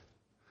Lord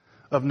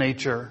of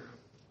nature.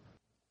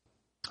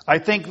 I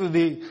think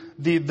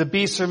the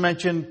beasts are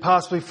mentioned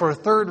possibly for a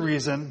third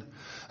reason,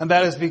 and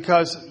that is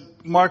because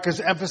Mark is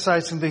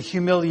emphasizing the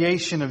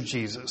humiliation of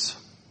Jesus.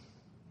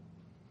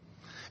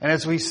 And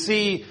as we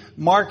see,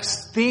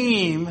 Mark's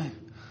theme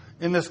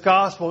in this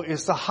gospel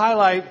is to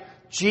highlight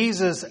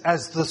Jesus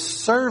as the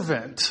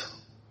servant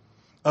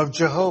of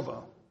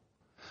Jehovah.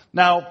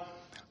 Now,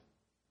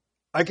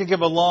 I could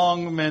give a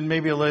long, and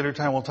maybe a later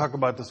time we'll talk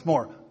about this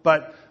more,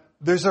 but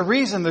there's a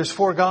reason there's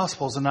 4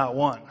 gospels and not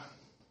one.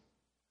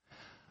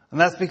 And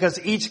that's because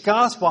each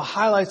gospel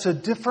highlights a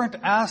different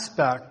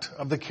aspect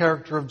of the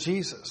character of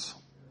Jesus.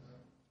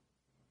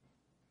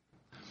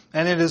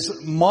 And it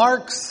is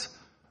Mark's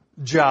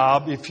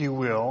job, if you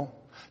will,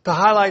 to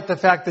highlight the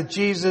fact that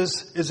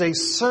Jesus is a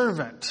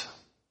servant.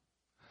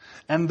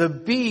 And the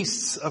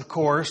beasts, of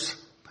course,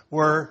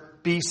 were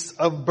beasts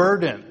of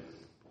burden,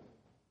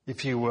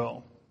 if you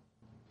will.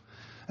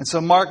 And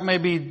so Mark may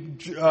be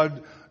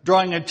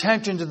drawing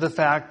attention to the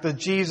fact that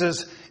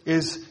Jesus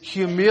is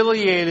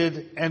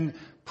humiliated and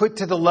put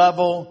to the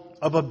level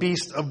of a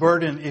beast of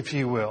burden, if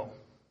you will.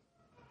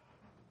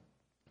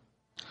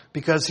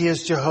 Because he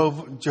is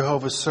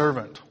Jehovah's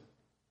servant.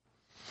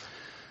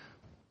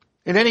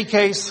 In any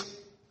case,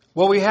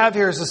 what we have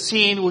here is a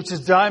scene which is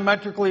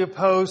diametrically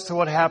opposed to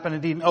what happened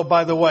in Eden. Oh,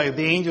 by the way,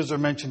 the angels are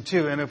mentioned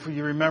too. And if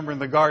you remember in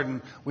the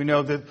garden, we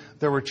know that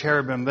there were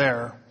cherubim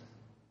there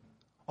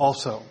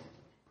also.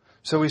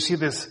 So we see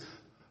this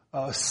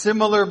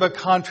similar but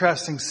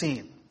contrasting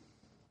scene.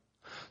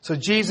 So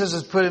Jesus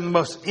is put in the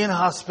most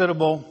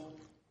inhospitable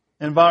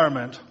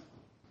environment,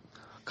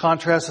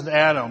 contrasted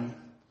Adam,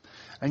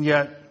 and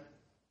yet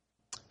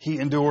he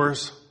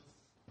endures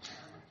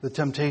the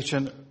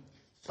temptation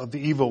of the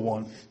evil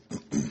one.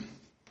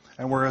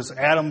 And whereas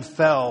Adam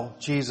fell,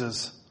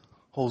 Jesus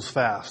holds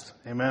fast.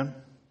 Amen?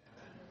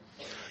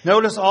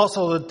 Notice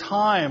also the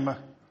time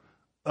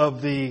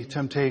of the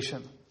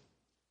temptation.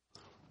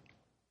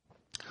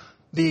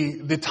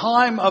 The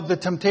time of the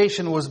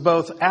temptation was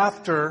both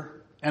after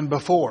and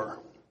before.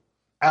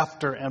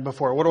 After and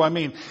before. What do I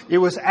mean? It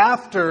was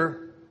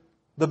after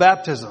the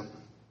baptism.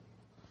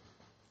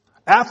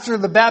 After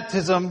the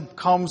baptism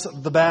comes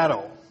the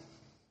battle.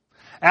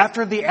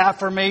 After the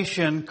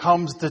affirmation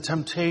comes the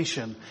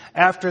temptation.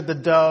 After the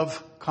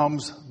dove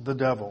comes the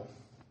devil.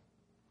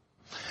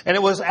 And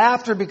it was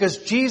after because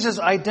Jesus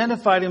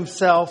identified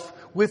himself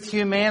with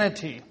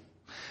humanity.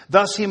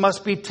 Thus he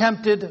must be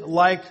tempted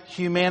like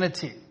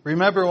humanity.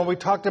 Remember when we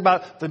talked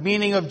about the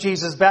meaning of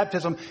Jesus'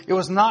 baptism, it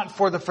was not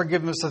for the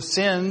forgiveness of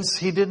sins.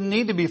 He didn't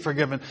need to be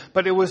forgiven.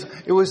 But it was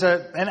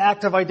an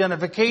act of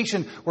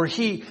identification where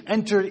he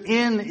entered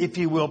in, if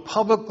you will,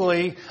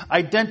 publicly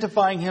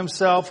identifying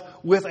himself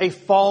with a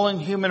fallen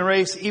human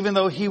race, even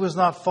though he was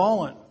not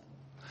fallen.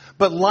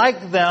 But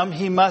like them,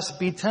 he must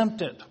be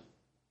tempted.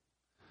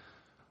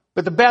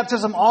 But the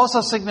baptism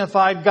also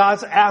signified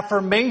God's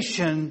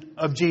affirmation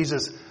of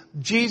Jesus.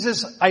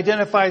 Jesus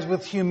identifies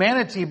with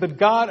humanity, but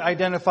God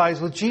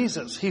identifies with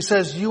Jesus. He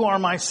says, "You are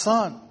my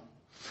son."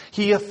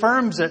 He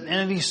affirms it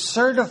and he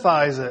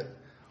certifies it.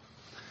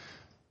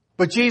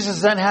 But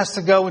Jesus then has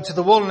to go into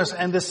the wilderness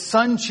and this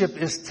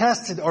sonship is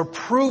tested or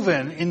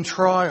proven in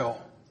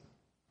trial.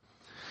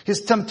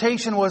 His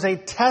temptation was a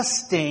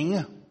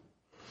testing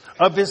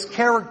of his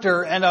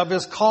character and of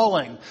his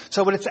calling.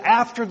 So it's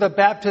after the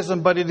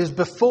baptism, but it is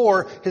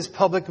before his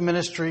public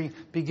ministry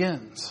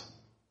begins.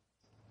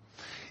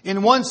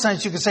 In one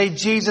sense, you could say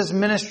Jesus'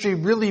 ministry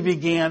really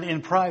began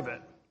in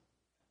private.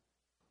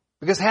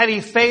 Because had he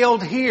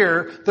failed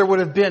here, there would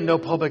have been no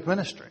public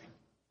ministry.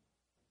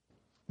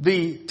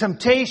 The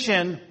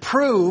temptation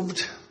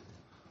proved,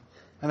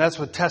 and that's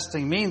what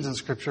testing means in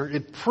Scripture,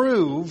 it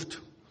proved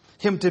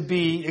him to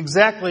be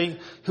exactly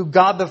who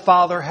God the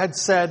Father had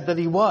said that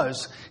he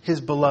was,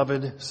 his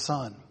beloved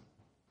Son.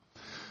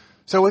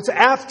 So it's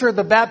after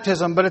the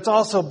baptism, but it's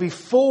also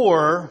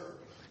before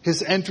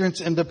his entrance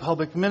into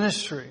public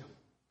ministry.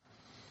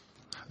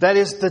 That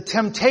is the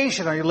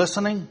temptation. Are you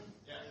listening?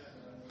 Yes.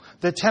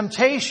 The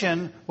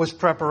temptation was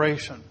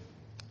preparation.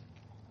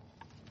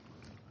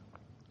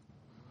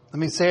 Let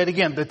me say it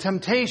again. The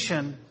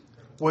temptation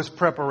was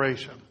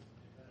preparation.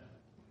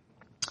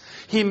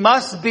 He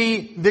must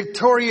be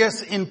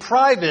victorious in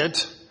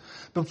private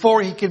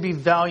before he can be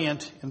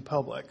valiant in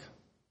public.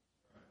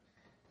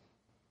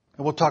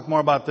 And we'll talk more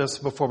about this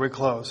before we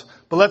close.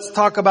 But let's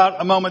talk about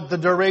a moment the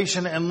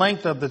duration and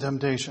length of the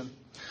temptation.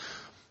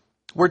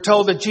 We're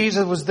told that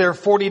Jesus was there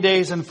 40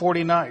 days and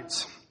 40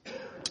 nights.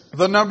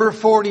 The number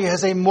 40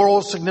 has a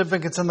moral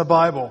significance in the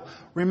Bible.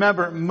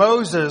 Remember,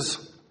 Moses,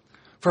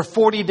 for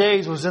 40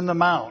 days, was in the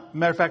mount.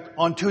 Matter of fact,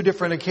 on 2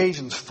 different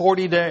occasions,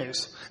 40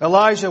 days.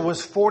 Elijah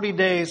was 40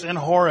 days in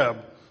Horeb.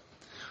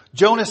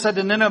 Jonah said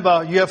to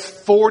Nineveh, you have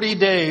 40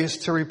 days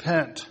to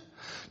repent.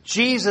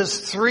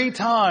 Jesus 3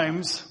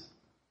 times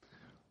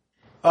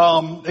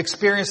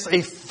experienced a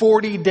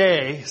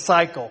 40-day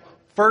cycle.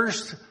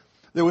 First,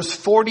 there was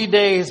 40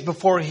 days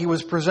before he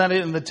was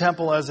presented in the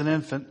temple as an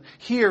infant.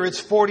 Here, it's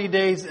 40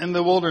 days in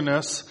the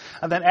wilderness.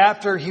 And then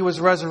after he was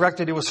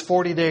resurrected, it was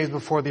 40 days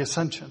before the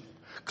ascension.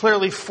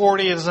 Clearly,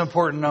 40 is an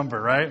important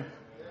number, right?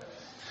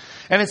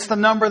 And it's the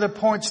number that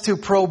points to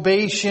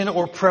probation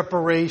or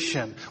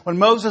preparation. When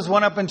Moses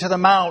went up into the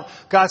mount,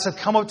 God said,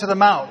 come up to the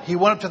mount. He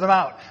went up to the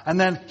mount. And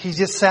then he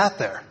just sat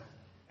there.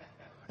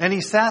 And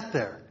he sat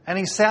there. And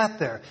he sat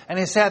there. And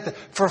he sat there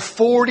for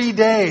 40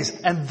 days.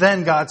 And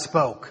then God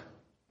spoke.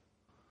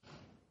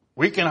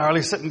 We can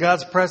hardly sit in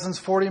God's presence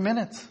 40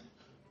 minutes.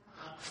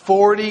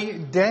 40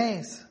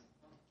 days.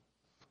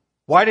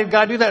 Why did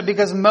God do that?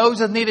 Because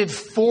Moses needed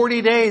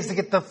 40 days to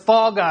get the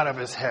fog out of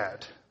his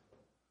head.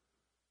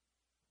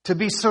 To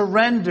be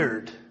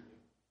surrendered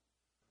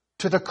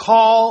to the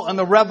call and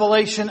the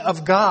revelation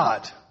of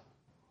God.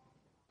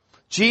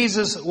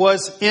 Jesus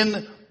was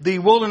in the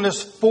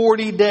wilderness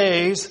 40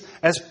 days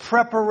as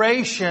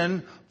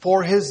preparation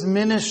for his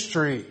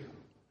ministry.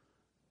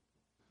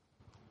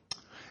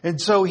 And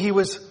so he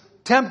was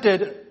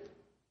tempted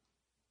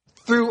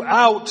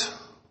throughout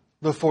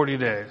the 40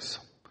 days.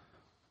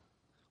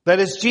 That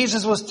is,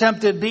 Jesus was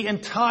tempted the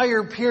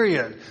entire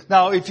period.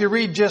 Now, if you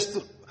read just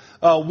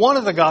one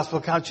of the gospel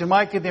accounts, you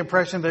might get the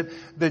impression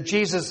that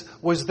Jesus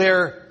was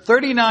there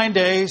 39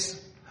 days,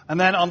 and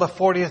then on the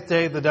 40th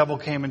day, the devil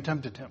came and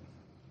tempted him.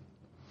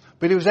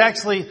 But he was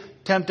actually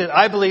tempted.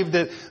 I believe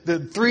that the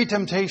 3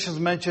 temptations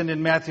mentioned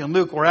in Matthew and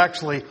Luke were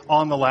actually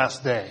on the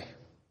last day,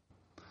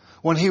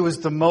 when he was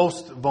the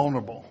most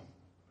vulnerable.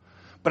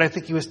 But I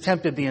think he was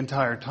tempted the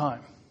entire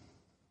time.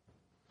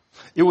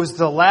 It was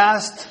the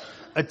last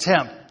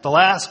attempt, the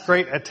last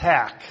great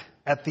attack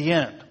at the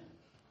end.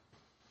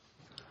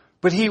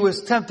 But he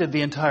was tempted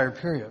the entire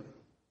period.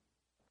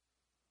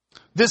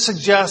 This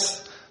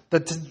suggests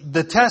that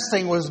the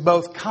testing was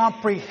both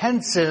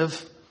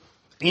comprehensive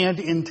and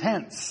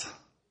intense.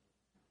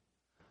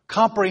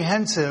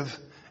 Comprehensive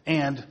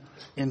and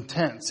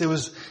intense. It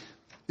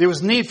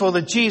was needful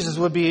that Jesus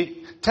would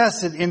be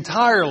tested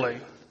entirely.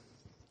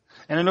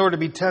 And in order to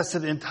be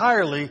tested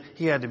entirely,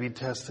 he had to be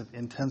tested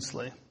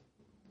intensely.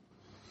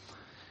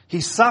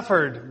 He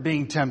suffered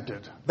being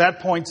tempted.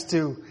 That points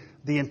to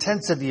the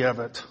intensity of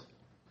it.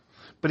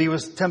 But he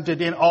was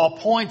tempted in all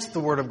points, the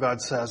Word of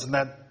God says. And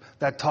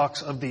that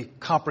talks of the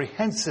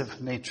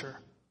comprehensive nature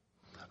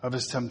of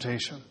his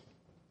temptation.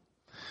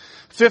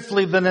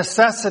 Fifthly, the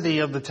necessity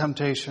of the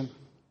temptation.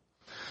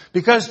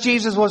 Because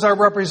Jesus was our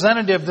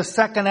representative, the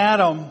second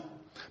Adam,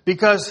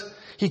 because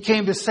he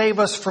came to save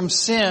us from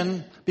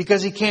sin,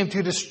 because he came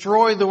to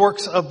destroy the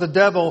works of the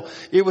devil,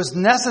 it was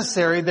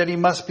necessary that he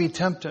must be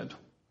tempted.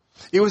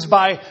 It was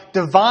by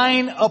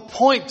divine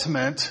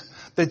appointment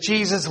that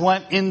Jesus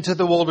went into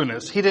the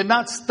wilderness. He did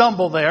not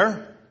stumble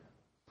there.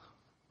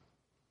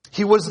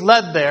 He was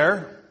led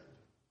there.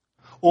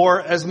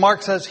 Or, as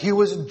Mark says, he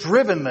was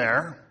driven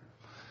there.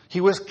 He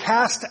was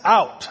cast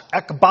out,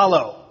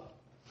 ekbalo.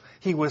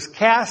 He was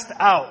cast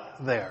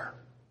out there.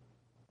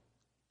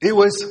 It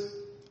was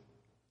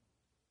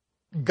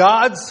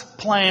God's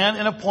plan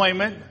and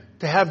appointment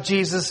to have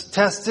Jesus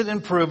tested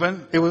and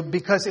proven. It was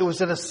because it was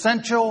an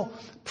essential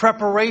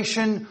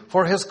preparation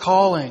for his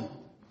calling.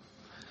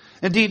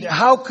 Indeed,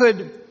 how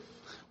could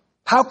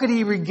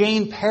he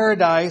regain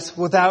paradise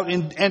without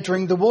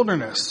entering the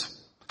wilderness?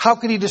 How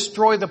could he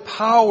destroy the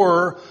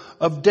power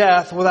of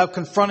death without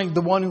confronting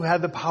the one who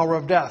had the power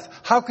of death?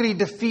 How could he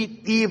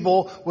defeat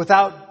evil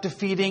without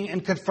defeating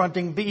and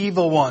confronting the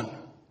evil one?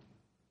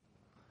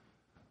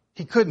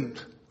 He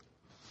couldn't.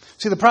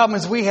 See, the problem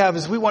is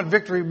we want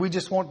victory, we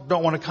just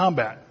don't want to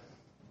combat.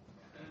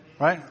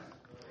 Right?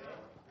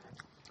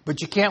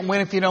 But you can't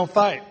win if you don't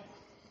fight.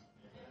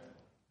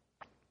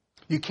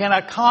 You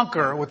cannot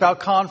conquer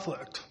without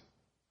conflict.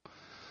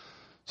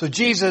 So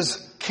Jesus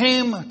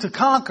came to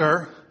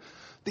conquer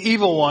the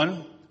evil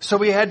one, so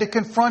he had to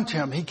confront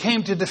him. He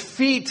came to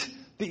defeat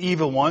the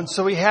evil one,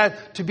 so he had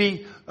to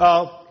be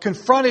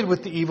confronted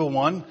with the evil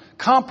one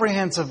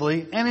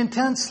comprehensively and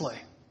intensely.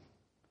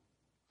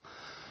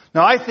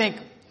 Now, I think,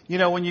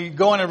 when you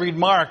go in and read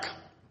Mark,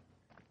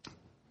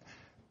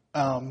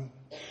 when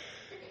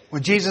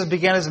Jesus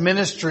began his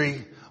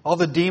ministry, all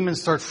the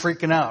demons start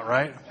freaking out,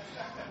 right?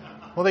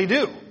 Well, they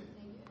do.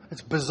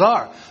 It's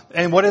bizarre.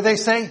 And what do they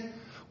say?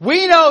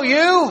 We know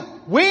you!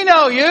 We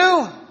know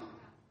you!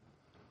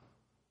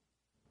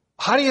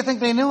 How do you think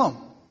they knew him?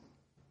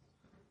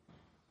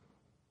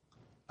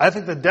 I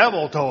think the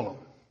devil told him.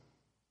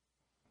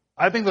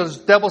 I think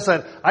the devil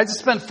said, I just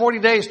spent 40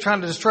 days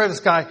trying to destroy this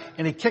guy,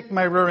 and he kicked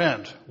my rear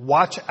end.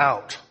 Watch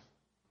out.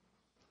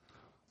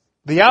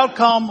 The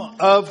outcome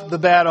of the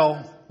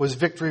battle was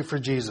victory for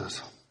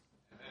Jesus.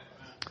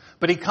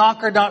 But he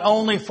conquered not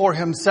only for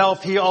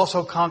himself, he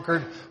also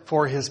conquered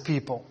for his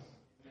people.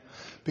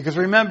 Because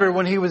remember,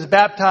 when he was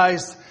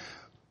baptized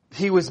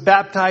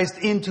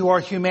into our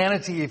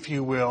humanity, if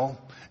you will.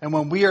 And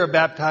when we are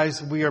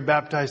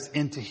baptized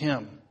into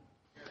him.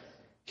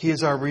 He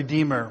is our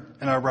Redeemer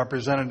and our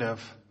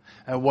representative.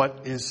 And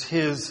what is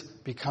his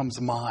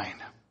becomes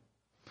mine.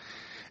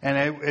 And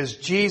as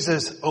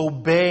Jesus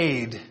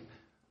obeyed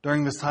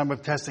during this time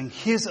of testing,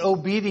 his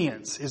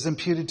obedience is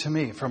imputed to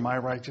me for my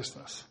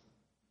righteousness.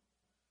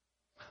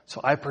 So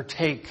I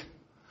partake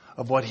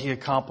of what he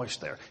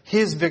accomplished there.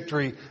 His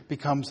victory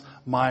becomes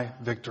my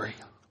victory.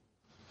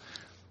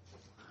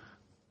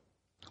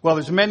 Well,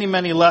 there's many,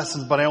 many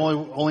lessons, but I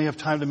only have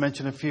time to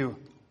mention a few.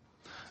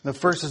 The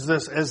first is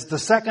this: as the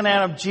second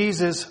Adam,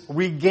 Jesus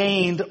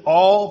regained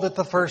all that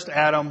the first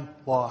Adam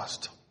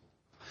lost.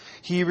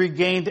 He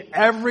regained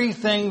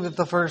everything that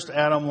the first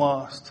Adam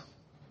lost.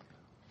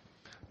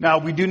 Now,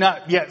 we do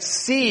not yet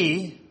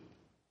see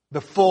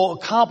the full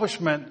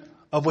accomplishment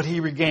of what he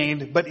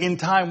regained, but in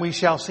time we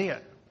shall see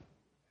it.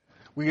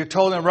 We are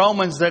told in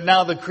Romans that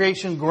now the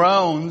creation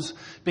groans,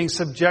 being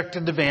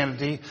subjected to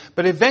vanity,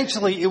 but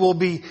eventually it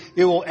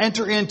will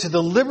enter into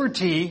the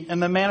liberty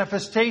and the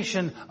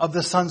manifestation of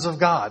the sons of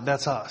God.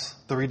 That's us,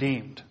 the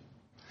redeemed.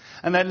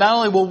 And that not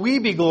only will we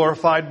be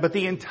glorified, but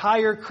the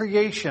entire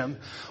creation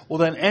will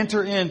then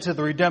enter into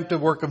the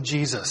redemptive work of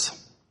Jesus.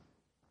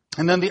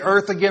 And then the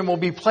earth again will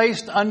be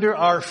placed under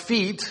our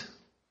feet,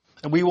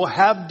 and we will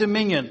have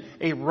dominion,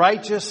 a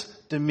righteous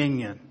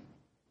dominion.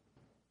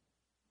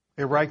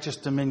 A righteous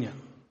dominion.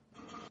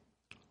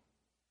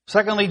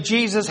 Secondly,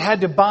 Jesus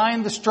had to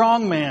bind the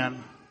strong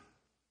man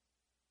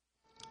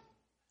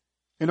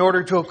in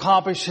order to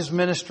accomplish his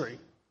ministry.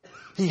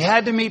 He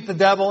had to meet the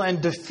devil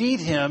and defeat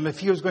him if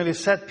he was going to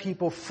set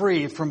people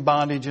free from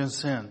bondage and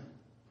sin.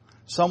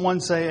 Someone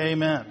say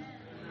amen.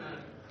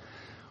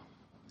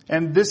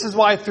 And this is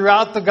why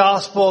throughout the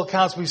gospel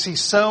accounts we see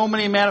so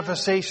many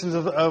manifestations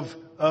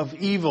of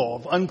evil,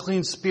 of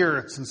unclean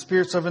spirits and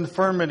spirits of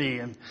infirmity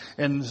and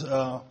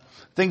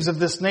things of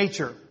this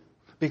nature.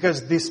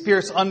 Because the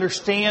spirits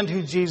understand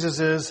who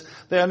Jesus is.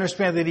 They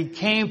understand that he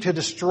came to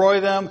destroy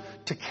them,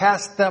 to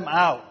cast them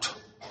out.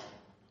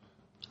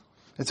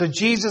 And so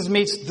Jesus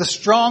meets the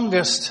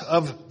strongest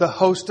of the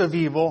host of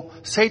evil,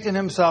 Satan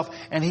himself,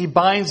 and he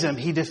binds him.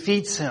 He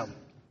defeats him.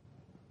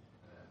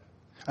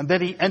 And then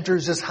he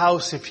enters his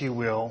house, if you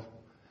will,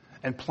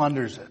 and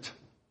plunders it.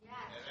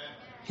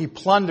 He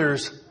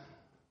plunders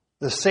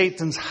the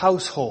Satan's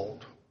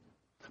household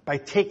by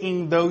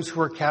taking those who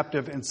are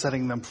captive and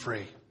setting them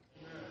free.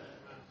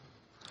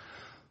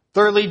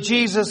 Thirdly,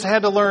 Jesus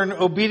had to learn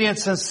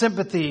obedience and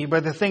sympathy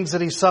by the things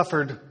that he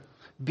suffered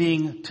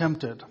being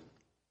tempted.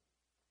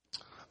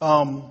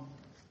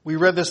 We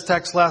read this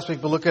text last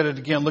week, but look at it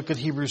again. Look at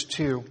Hebrews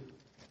 2.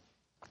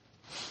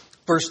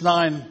 Verse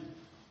 9.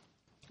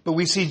 But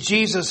we see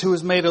Jesus, who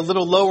was made a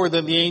little lower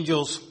than the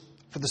angels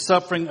for the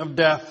suffering of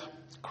death,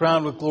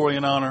 crowned with glory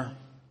and honor,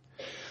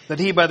 that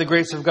he, by the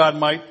grace of God,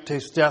 might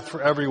taste death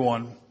for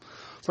everyone.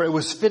 For it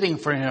was fitting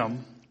for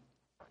him,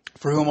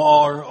 for whom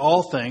are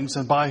all things,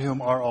 and by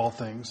whom are all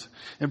things,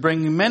 and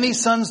bringing many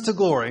sons to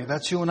glory,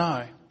 that's you and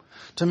I,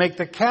 to make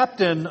the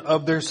captain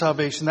of their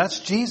salvation, that's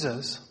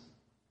Jesus,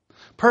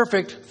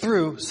 perfect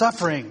through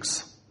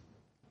sufferings.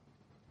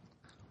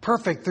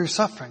 Perfect through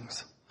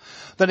sufferings.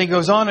 Then he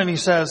goes on and he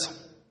says,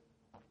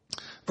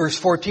 verse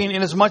 14,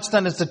 inasmuch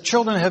then as the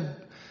children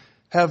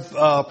have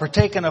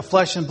partaken of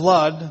flesh and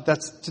blood,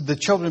 that's the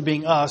children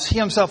being us, he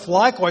himself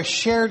likewise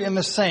shared in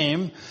the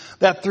same,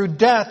 that through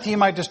death he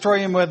might destroy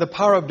him with the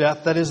power of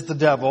death, that is the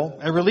devil,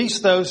 and release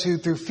those who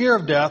through fear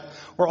of death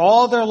were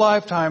all their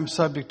lifetime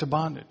subject to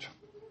bondage.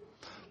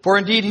 For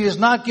indeed he does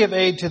not give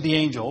aid to the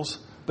angels,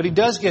 but he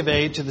does give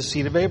aid to the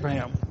seed of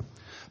Abraham.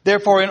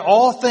 Therefore in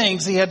all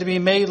things he had to be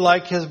made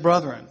like his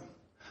brethren,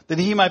 that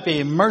he might be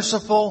a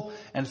merciful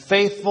and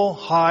faithful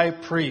high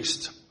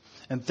priest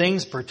in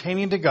things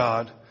pertaining to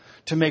God,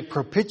 to make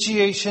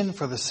propitiation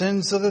for the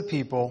sins of the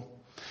people.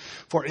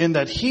 For in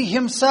that he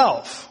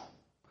himself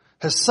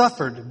has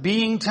suffered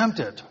being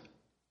tempted,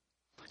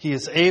 he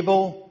is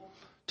able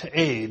to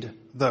aid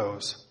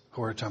those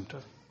who are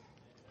tempted.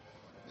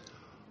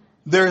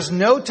 There is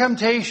no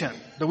temptation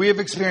that we have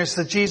experienced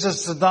that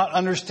Jesus does not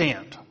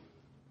understand.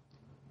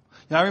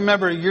 Now, I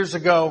remember years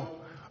ago,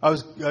 I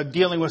was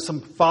dealing with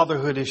some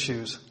fatherhood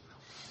issues.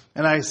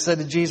 And I said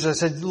to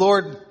Jesus, I said,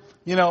 Lord,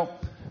 you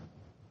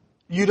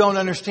don't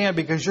understand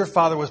because your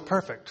father was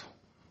perfect.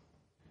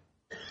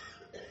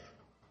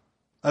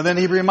 And then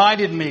he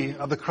reminded me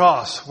of the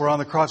cross, where on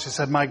the cross he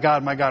said, my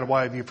God,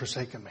 why have you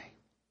forsaken me?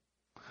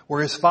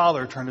 Where his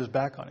father turned his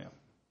back on him.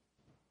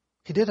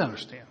 He did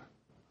understand.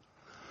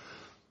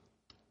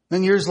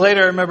 Then years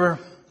later, I remember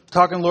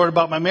talking to the Lord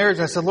about my marriage.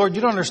 I said, Lord,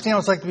 you don't understand what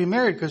it's like to be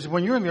married because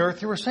when you were in the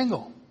earth, you were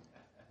single.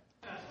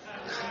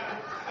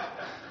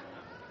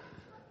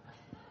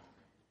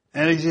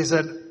 And he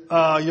said,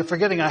 you're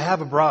forgetting I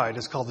have a bride.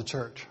 It's called the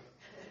church.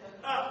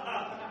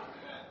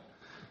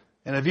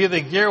 And if you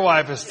think your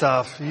wife is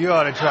tough, you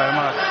ought to try him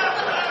out.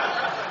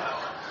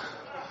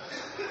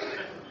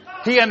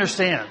 He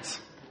understands.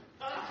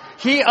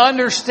 He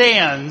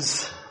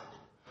understands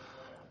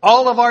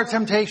all of our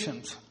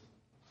temptations.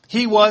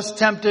 He was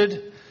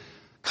tempted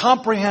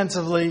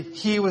comprehensively.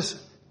 He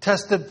was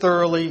tested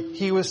thoroughly.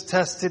 He was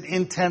tested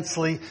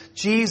intensely.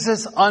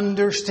 Jesus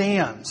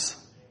understands.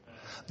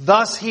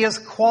 Thus, he is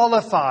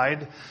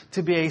qualified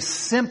to be a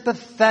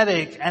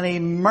sympathetic and a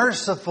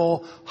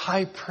merciful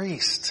high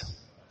priest.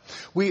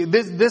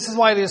 This is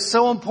why it is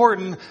so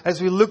important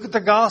as we look at the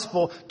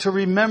gospel to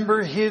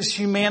remember his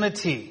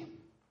humanity.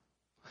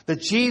 That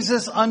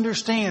Jesus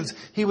understands.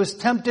 He was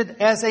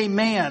tempted as a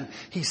man.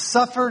 He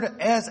suffered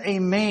as a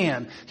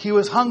man. He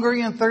was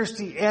hungry and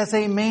thirsty as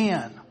a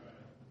man.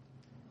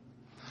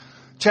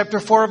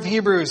 Chapter 4 of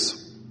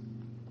Hebrews,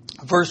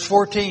 verse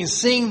 14.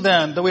 Seeing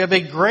then that we have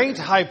a great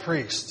high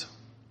priest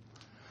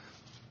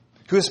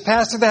who has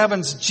passed through the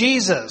heavens,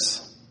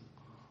 Jesus,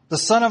 the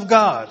Son of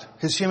God,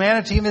 his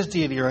humanity and his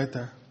deity right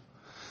there.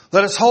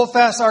 Let us hold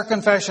fast our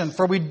confession,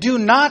 for we do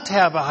not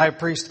have a high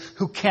priest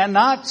who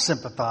cannot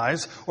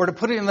sympathize, or to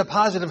put it in the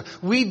positive,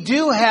 we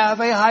do have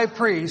a high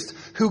priest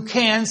who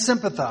can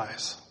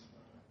sympathize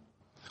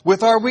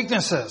with our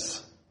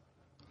weaknesses.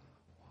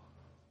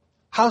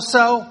 How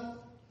so?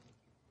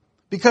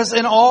 Because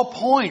in all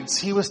points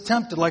he was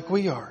tempted like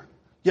we are,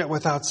 yet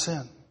without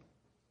sin.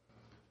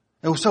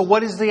 And so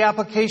what is the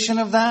application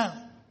of that?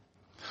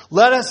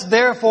 Let us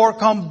therefore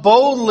come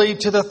boldly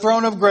to the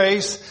throne of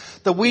grace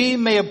that we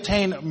may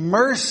obtain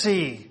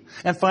mercy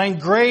and find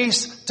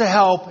grace to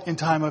help in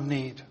time of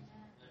need.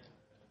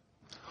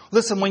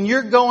 Listen, when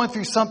you're going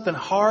through something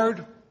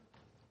hard,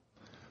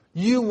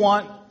 you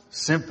want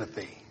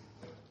sympathy.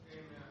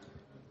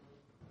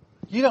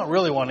 You don't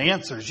really want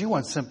answers. You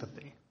want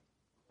sympathy.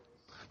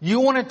 You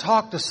want to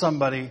talk to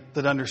somebody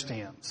that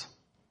understands.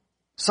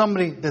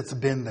 Somebody that's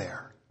been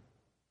there.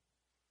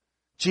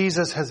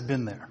 Jesus has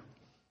been there.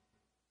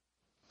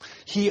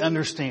 He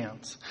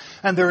understands.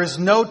 And there is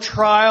no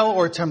trial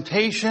or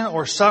temptation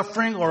or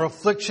suffering or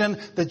affliction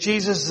that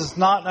Jesus does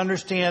not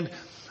understand.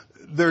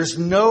 There's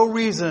no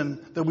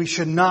reason that we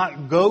should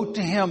not go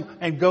to him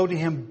and go to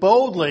him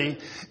boldly.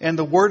 And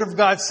the Word of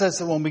God says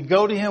that when we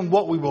go to him,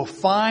 what we will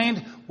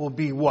find will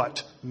be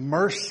what?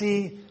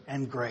 Mercy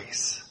and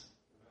grace.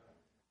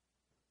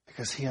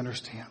 Because he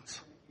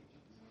understands.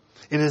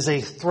 It is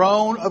a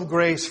throne of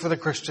grace for the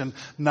Christian,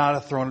 not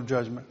a throne of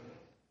judgment.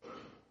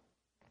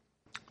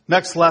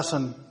 Next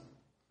lesson.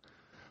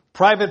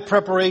 Private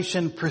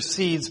preparation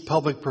precedes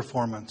public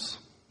performance.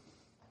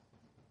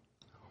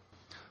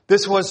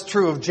 This was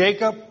true of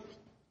Jacob,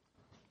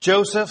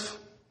 Joseph,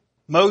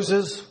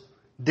 Moses,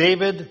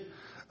 David,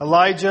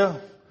 Elijah,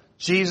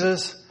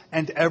 Jesus,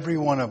 and every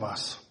one of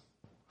us.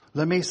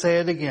 Let me say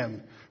it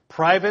again.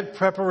 Private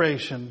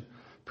preparation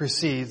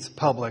precedes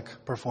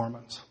public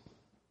performance.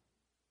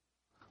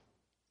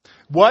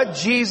 What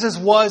Jesus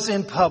was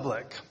in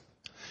public,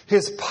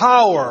 his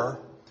power,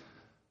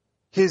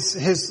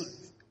 his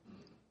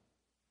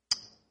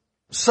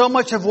so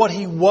much of what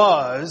he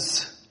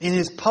was in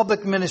his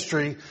public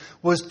ministry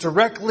was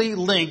directly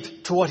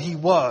linked to what he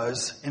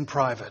was in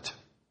private.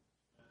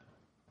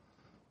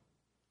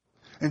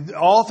 And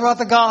all throughout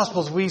the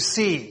Gospels we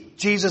see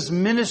Jesus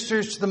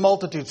ministers to the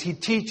multitudes. He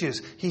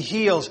teaches, he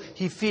heals,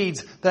 he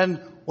feeds.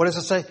 Then, what does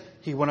it say?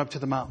 He went up to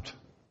the mount.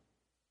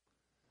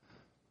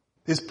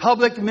 His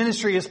public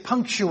ministry is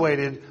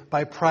punctuated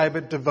by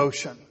private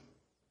devotion.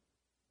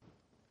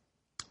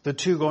 The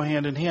two go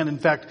hand in hand. In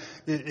fact,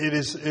 it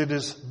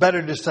is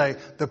better to say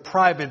the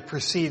private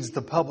precedes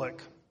the public.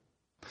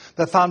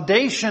 The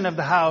foundation of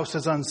the house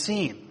is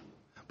unseen,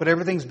 but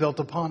everything's built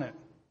upon it.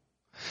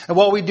 And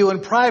what we do in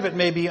private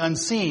may be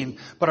unseen,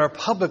 but our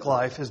public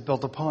life is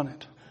built upon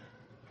it.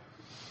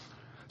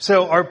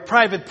 So our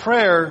private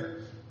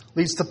prayer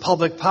leads to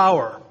public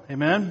power.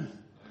 Amen?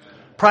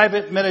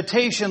 Private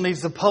meditation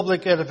leads to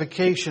public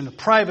edification.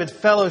 Private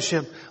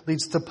fellowship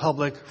leads to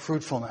public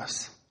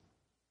fruitfulness.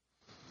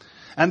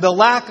 And the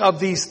lack of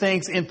these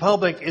things in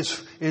public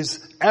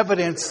is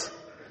evidence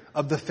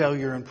of the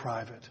failure in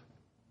private.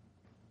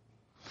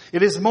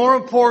 It is more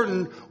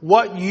important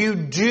what you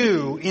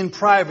do in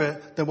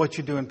private than what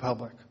you do in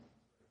public.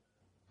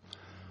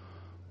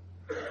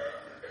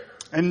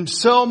 And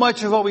so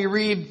much of what we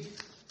read,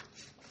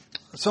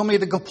 so many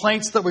of the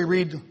complaints that we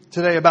read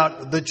today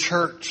about the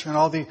church and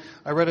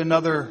I read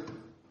another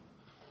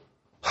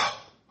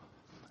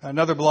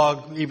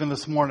blog even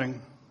this morning.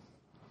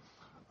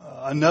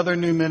 Another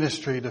new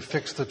ministry to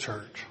fix the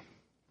church.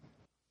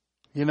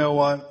 You know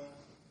what?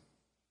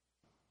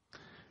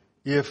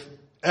 If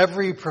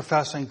every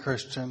professing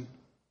Christian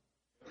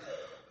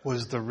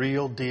was the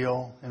real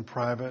deal in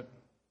private,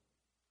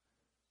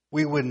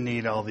 we wouldn't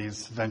need all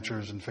these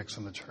ventures in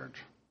fixing the church.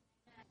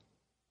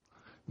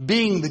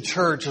 Being the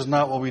church is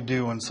not what we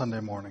do on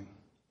Sunday morning.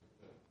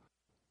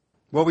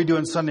 What we do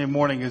on Sunday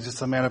morning is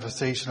just a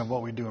manifestation of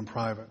what we do in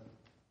private.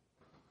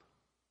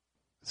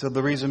 So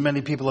the reason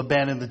many people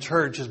abandon the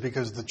church is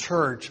because the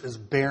church is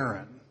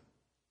barren.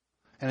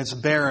 And it's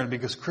barren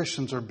because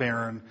Christians are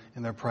barren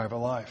in their private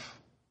life.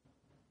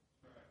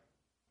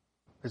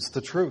 It's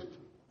the truth.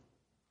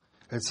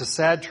 It's a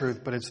sad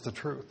truth, but it's the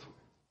truth.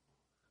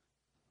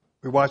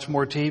 We watch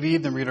more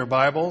TV than read our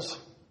Bibles.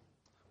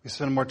 We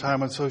spend more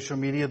time on social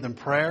media than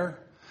prayer.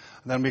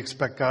 And then we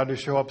expect God to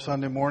show up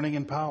Sunday morning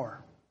in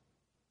power.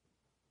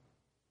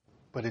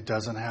 But it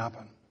doesn't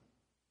happen.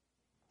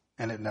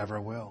 And it never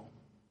will.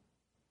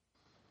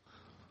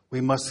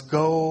 We must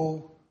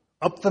go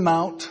up the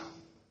mount.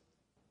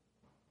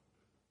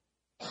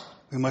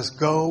 We must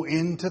go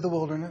into the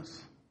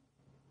wilderness.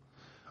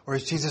 Or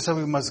as Jesus said,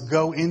 we must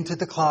go into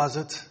the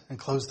closet and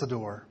close the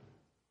door.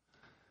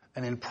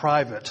 And in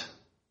private,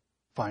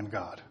 find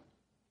God.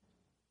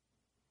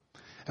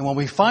 And when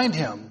we find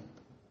Him,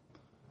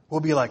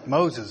 we'll be like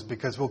Moses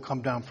because we'll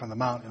come down from the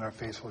mount and our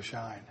face will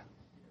shine.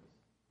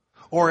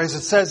 Or as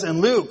it says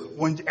in Luke,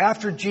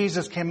 after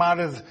Jesus came out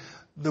of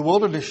the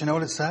wilderness, you know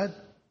what it said?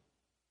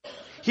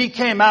 He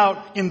came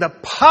out in the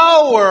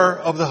power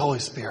of the Holy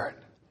Spirit.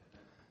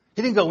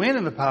 He didn't go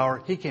in the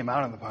power, He came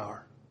out in the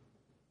power.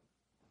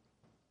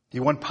 Do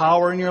you want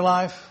power in your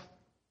life?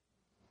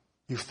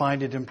 You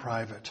find it in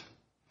private.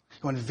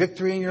 You want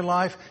victory in your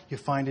life? You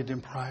find it in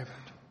private.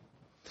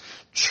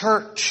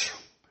 Church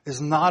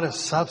is not a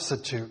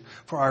substitute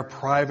for our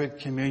private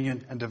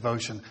communion and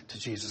devotion to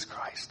Jesus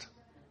Christ.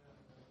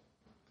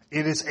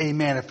 It is a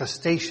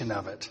manifestation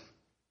of it.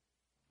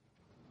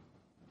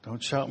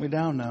 Don't shout me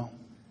down now.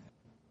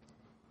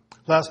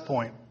 Last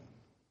point.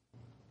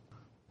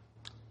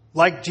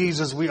 Like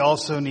Jesus, we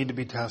also need to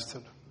be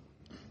tested.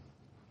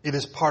 It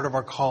is part of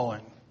our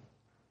calling.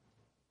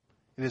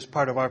 It is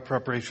part of our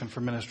preparation for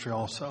ministry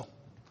also.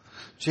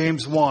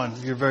 James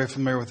 1, you're very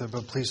familiar with it,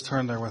 but please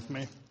turn there with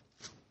me.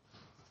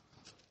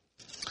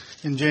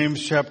 In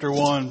James chapter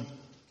 1,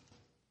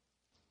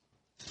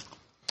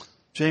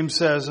 James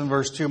says in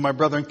verse 2, "My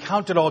brethren,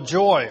 count it all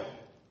joy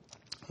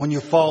when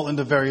you fall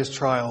into various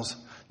trials,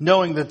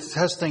 knowing that the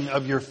testing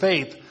of your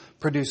faith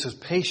produces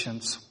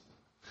patience.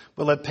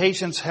 But let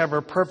patience have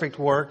her perfect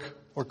work,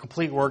 or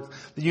complete work,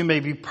 that you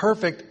may be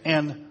perfect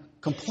and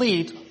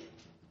complete,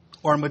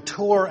 or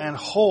mature and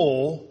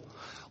whole,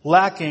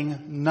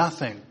 lacking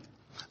nothing."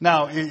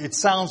 Now, it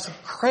sounds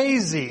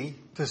crazy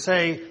to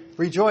say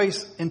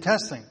rejoice in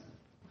testing.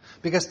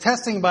 Because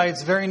testing by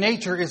its very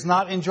nature is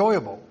not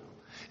enjoyable.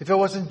 If it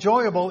was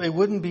enjoyable, it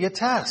wouldn't be a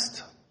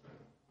test.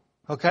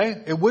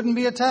 Okay? It wouldn't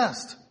be a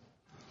test.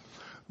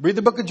 Read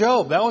the book of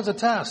Job. That was a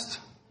test.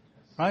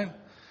 Right?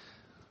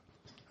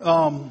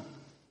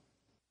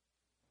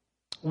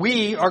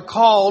 We are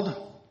called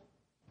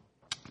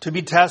to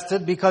be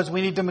tested because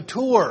we need to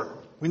mature.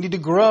 We need to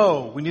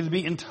grow. We need to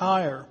be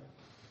entire.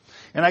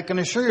 And I can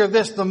assure you of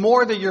this, the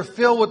more that you're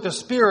filled with the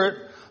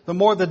Spirit, the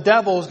more the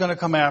devil is going to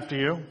come after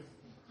you.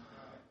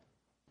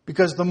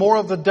 Because the more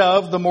of the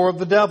dove, the more of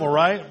the devil,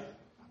 right?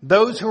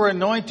 Those who are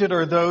anointed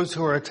are those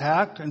who are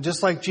attacked. And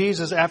just like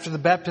Jesus, after the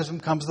baptism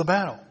comes the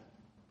battle.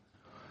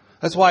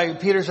 That's why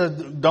Peter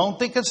said, don't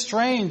think it's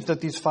strange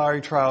that these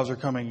fiery trials are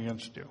coming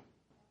against you.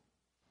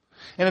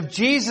 And if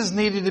Jesus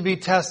needed to be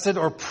tested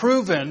or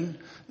proven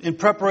in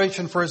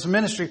preparation for His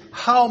ministry,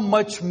 how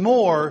much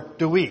more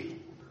do we?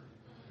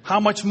 How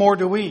much more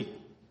do we?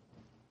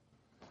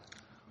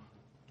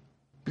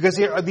 Because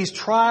these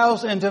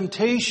trials and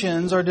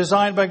temptations are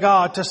designed by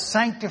God to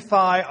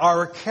sanctify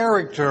our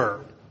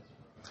character,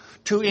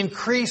 to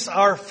increase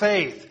our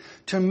faith,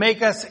 to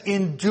make us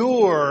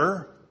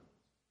endure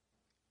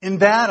in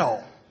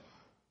battle.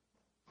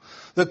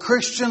 The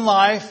Christian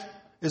life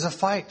is a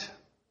fight.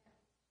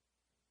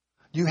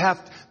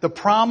 The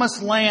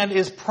promised land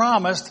is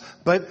promised,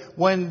 but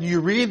when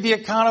you read the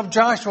account of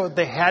Joshua,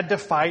 they had to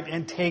fight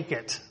and take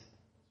it.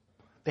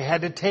 They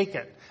had to take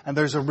it. And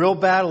there's a real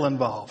battle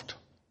involved.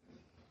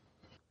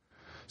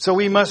 So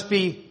we must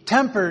be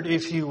tempered,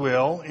 if you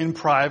will, in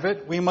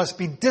private. We must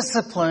be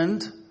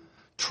disciplined,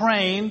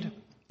 trained,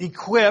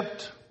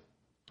 equipped,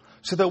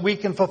 so that we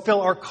can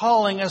fulfill our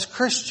calling as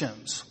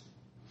Christians.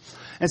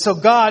 And so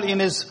God, in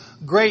His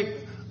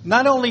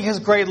not only His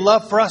great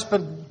love for us,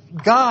 but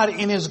God,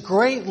 in His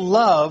great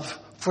love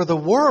for the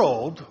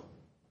world,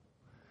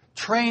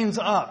 trains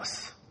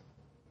us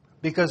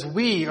because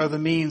we are the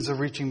means of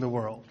reaching the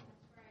world.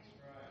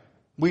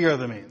 We are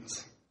the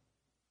means.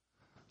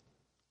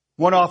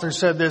 One author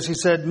said this. He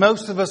said,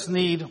 most of us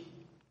need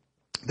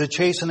the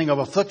chastening of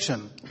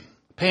affliction.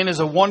 Pain is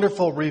a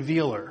wonderful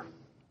revealer.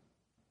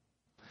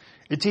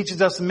 It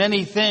teaches us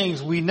many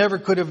things we never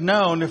could have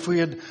known if we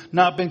had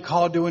not been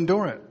called to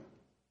endure it.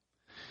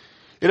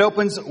 It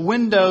opens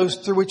windows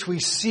through which we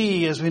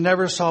see as we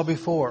never saw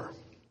before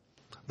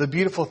the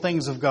beautiful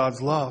things of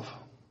God's love.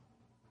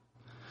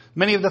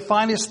 Many of the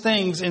finest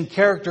things in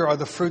character are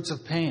the fruits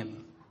of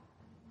pain.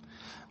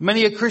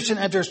 Many a Christian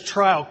enters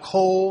trial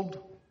cold,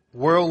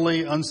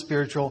 worldly,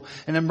 unspiritual,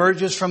 and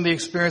emerges from the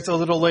experience a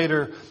little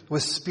later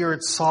with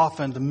spirit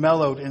softened,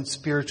 mellowed, and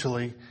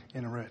spiritually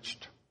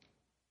enriched.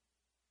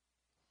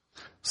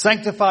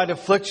 Sanctified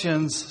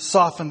afflictions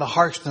soften the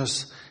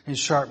harshness and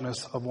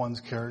sharpness of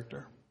one's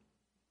character.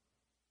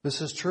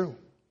 This is true.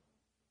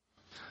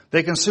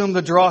 They consume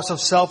the dross of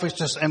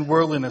selfishness and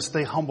worldliness.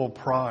 They humble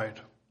pride.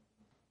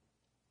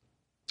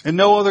 In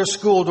no other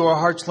school do our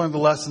hearts learn the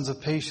lessons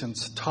of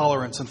patience,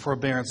 tolerance, and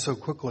forbearance so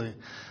quickly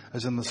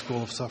as in the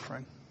school of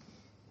suffering.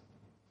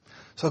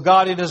 So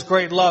God, in His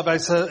great love,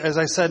 as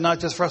I said, not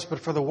just for us, but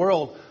for the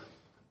world,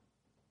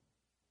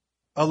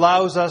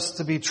 allows us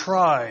to be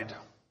tried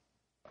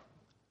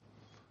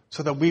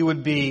so that we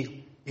would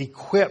be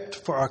equipped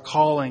for our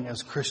calling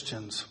as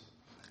Christians.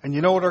 And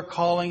you know what our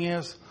calling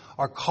is?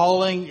 Our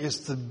calling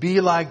is to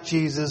be like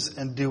Jesus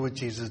and do what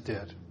Jesus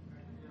did.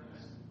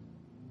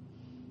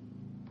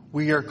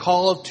 We are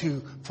called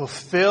to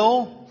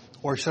fulfill,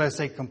 or should I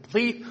say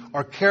complete,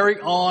 or carry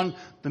on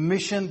the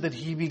mission that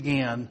He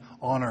began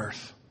on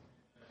earth.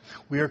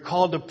 We are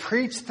called to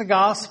preach the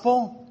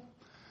gospel.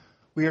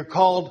 We are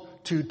called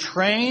to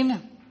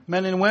train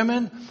men and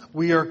women.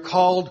 We are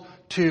called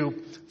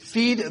to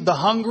feed the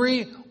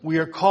hungry. We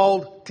are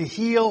called to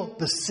heal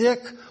the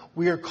sick.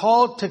 We are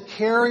called to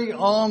carry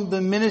on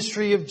the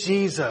ministry of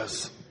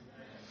Jesus.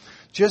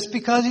 Just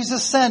because He's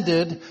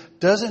ascended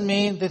doesn't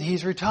mean that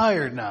He's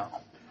retired now.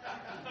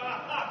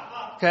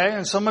 Okay?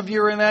 And some of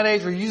you are in that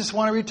age where you just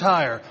want to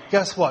retire.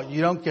 Guess what?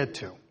 You don't get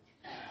to.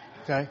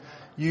 Okay?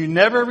 You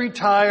never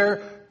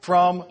retire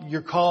from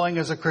your calling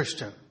as a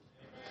Christian.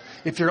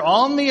 If you're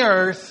on the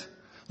earth,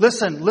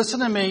 listen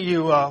to me,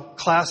 you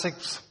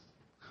classics.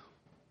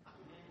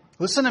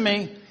 Listen to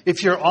me.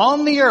 If you're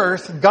on the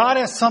earth, God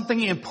has something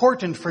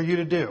important for you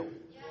to do.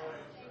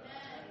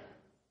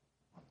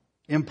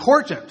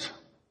 Important.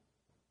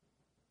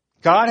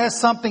 God has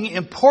something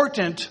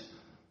important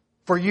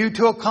for you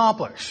to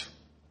accomplish.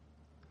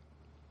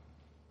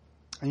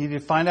 And you need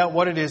to find out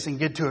what it is and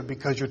get to it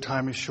because your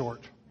time is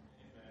short.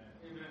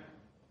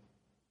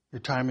 Your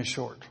time is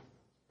short.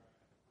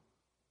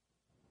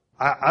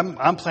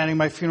 I'm planning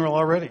my funeral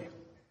already.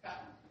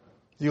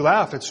 You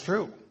laugh, it's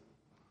true.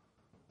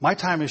 My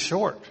time is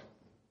short.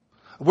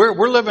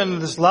 We're living in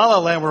this la-la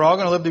land. We're all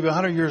going to live to be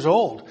 100 years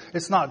old.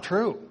 It's not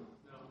true.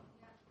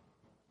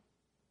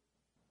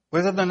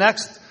 Within the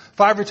next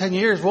 5 or 10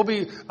 years, we'll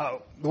be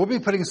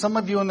putting some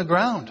of you in the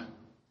ground.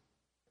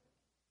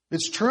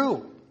 It's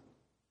true.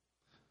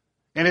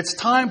 And it's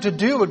time to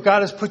do what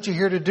God has put you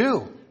here to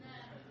do.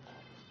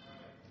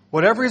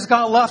 Whatever He's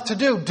got left to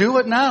do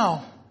it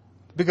now.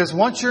 Because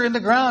once you're in the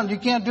ground, you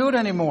can't do it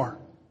anymore.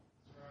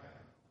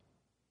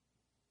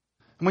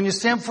 And when you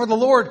stand before the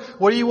Lord,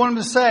 what do you want Him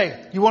to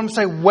say? You want Him to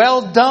say,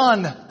 well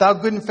done, thou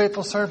good and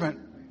faithful servant.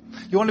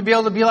 You want to be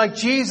able to be like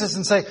Jesus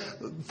and say,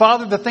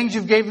 Father, the things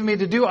you've given me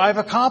to do, I've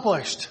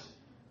accomplished.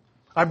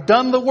 I've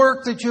done the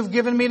work that you've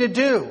given me to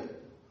do.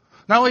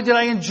 Not only did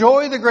I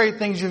enjoy the great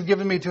things you've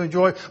given me to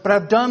enjoy, but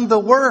I've done the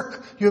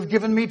work you have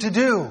given me to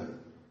do.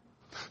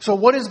 So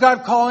what is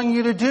God calling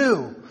you to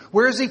do?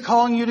 Where is He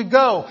calling you to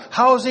go?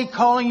 How is He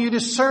calling you to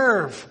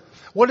serve?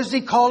 What is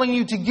He calling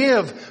you to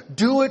give?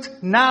 Do it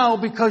now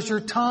because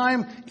your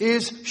time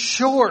is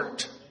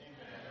short.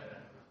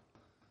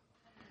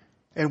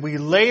 And we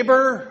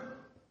labor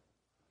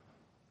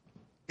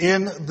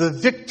in the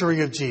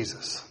victory of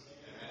Jesus.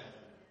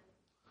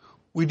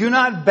 We do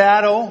not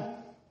battle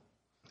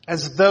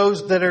as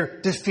those that are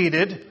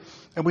defeated.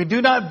 And we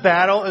do not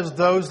battle as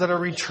those that are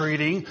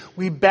retreating.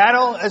 We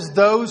battle as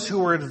those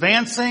who are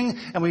advancing,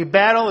 and we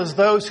battle as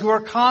those who are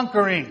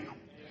conquering.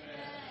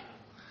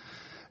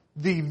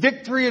 The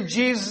victory of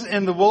Jesus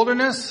in the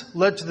wilderness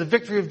led to the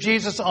victory of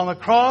Jesus on the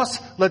cross,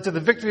 led to the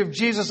victory of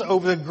Jesus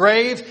over the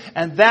grave,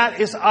 and that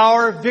is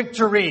our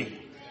victory.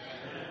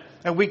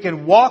 And we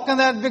can walk in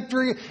that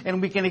victory,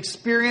 and we can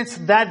experience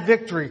that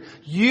victory.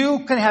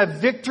 You can have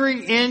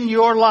victory in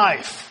your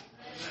life.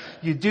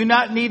 You do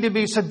not need to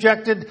be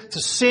subjected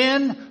to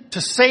sin, to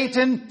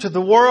Satan, to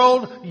the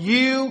world.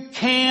 You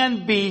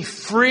can be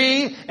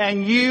free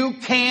and you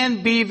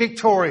can be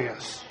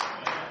victorious.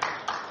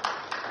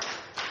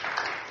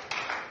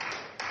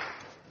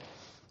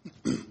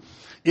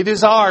 It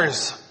is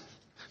ours.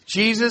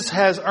 Jesus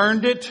has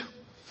earned it.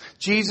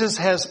 Jesus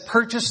has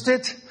purchased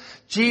it.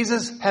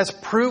 Jesus has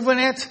proven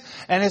it.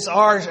 And it's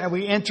ours. And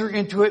we enter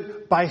into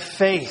it by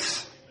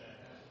faith.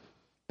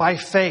 By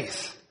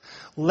faith.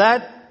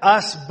 Let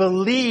us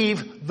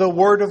believe the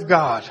Word of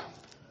God.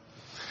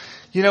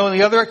 You know, in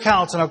the other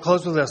accounts, and I'll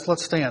close with this.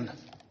 Let's stand.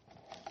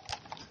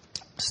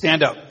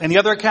 Stand up. In the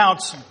other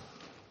accounts,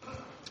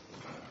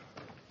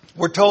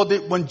 we're told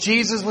that when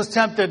Jesus was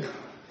tempted,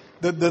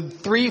 the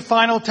three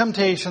final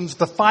temptations,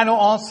 the final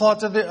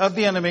onslaught of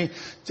the enemy,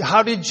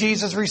 how did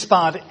Jesus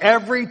respond?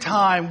 Every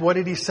time, what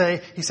did He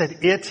say? He said,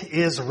 it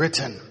is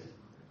written.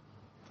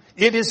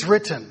 It is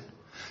written.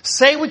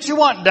 Say what you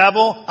want,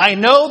 devil. I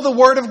know the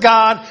Word of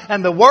God,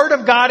 and the Word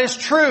of God is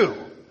true.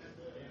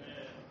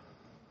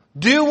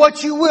 Do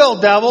what you will,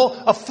 devil.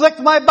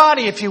 Afflict my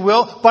body, if you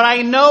will, but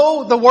I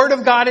know the Word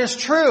of God is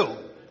true.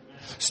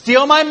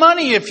 Steal my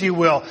money, if you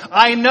will.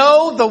 I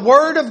know the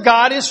Word of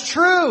God is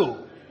true.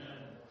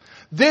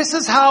 This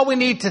is how we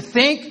need to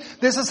think.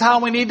 This is how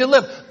we need to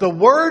live. The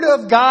Word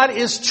of God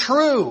is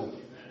true.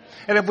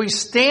 And if we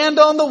stand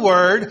on the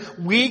Word,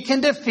 we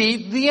can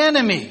defeat the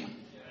enemy.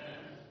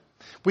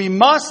 We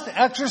must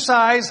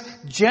exercise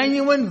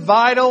genuine,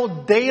 vital,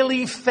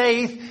 daily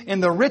faith in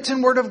the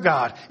written Word of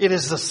God. It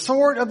is the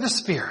sword of the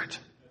Spirit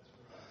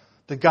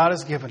that God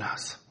has given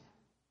us.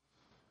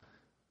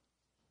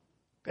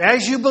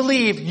 As you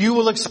believe, you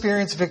will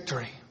experience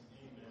victory.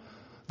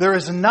 There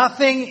is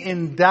nothing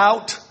in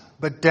doubt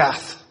but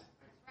death.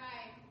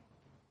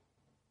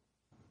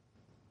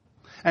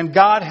 And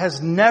God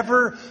has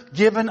never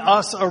given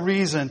us a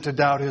reason to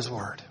doubt His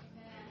Word.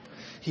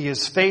 He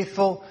is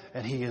faithful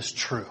and He is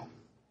true.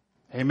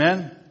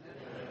 Amen?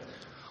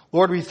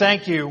 Lord, we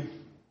thank you,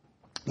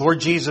 Lord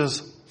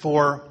Jesus,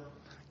 for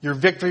your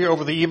victory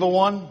over the evil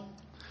one.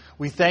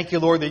 We thank you,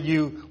 Lord, that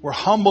you were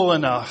humble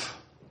enough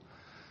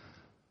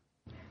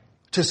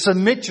to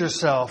submit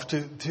yourself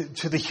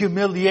to the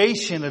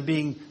humiliation of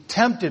being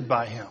tempted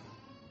by him.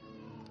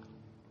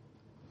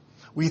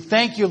 We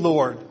thank you,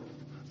 Lord,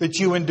 that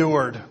you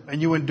endured.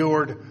 And you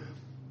endured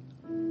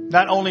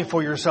not only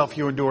for yourself,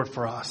 you endured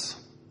for us.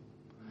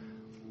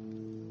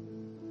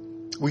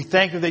 We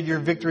thank you that your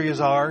victory is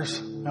ours.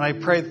 And I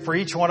pray for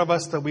each one of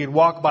us that we'd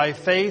walk by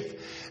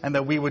faith and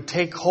that we would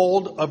take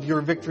hold of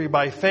your victory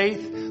by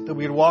faith, that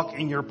we'd walk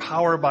in your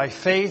power by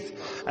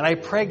faith. And I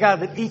pray, God,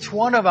 that each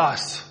one of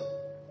us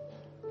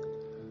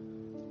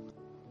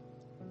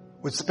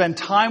would spend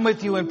time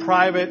with you in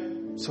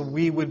private so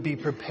we would be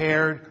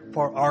prepared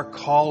for our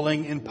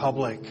calling in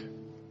public.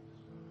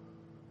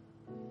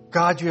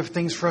 God, you have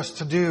things for us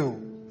to do.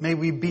 May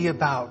we be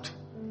about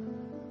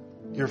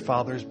your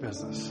Father's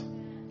business.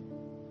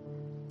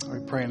 We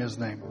pray in His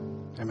name.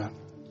 Amen.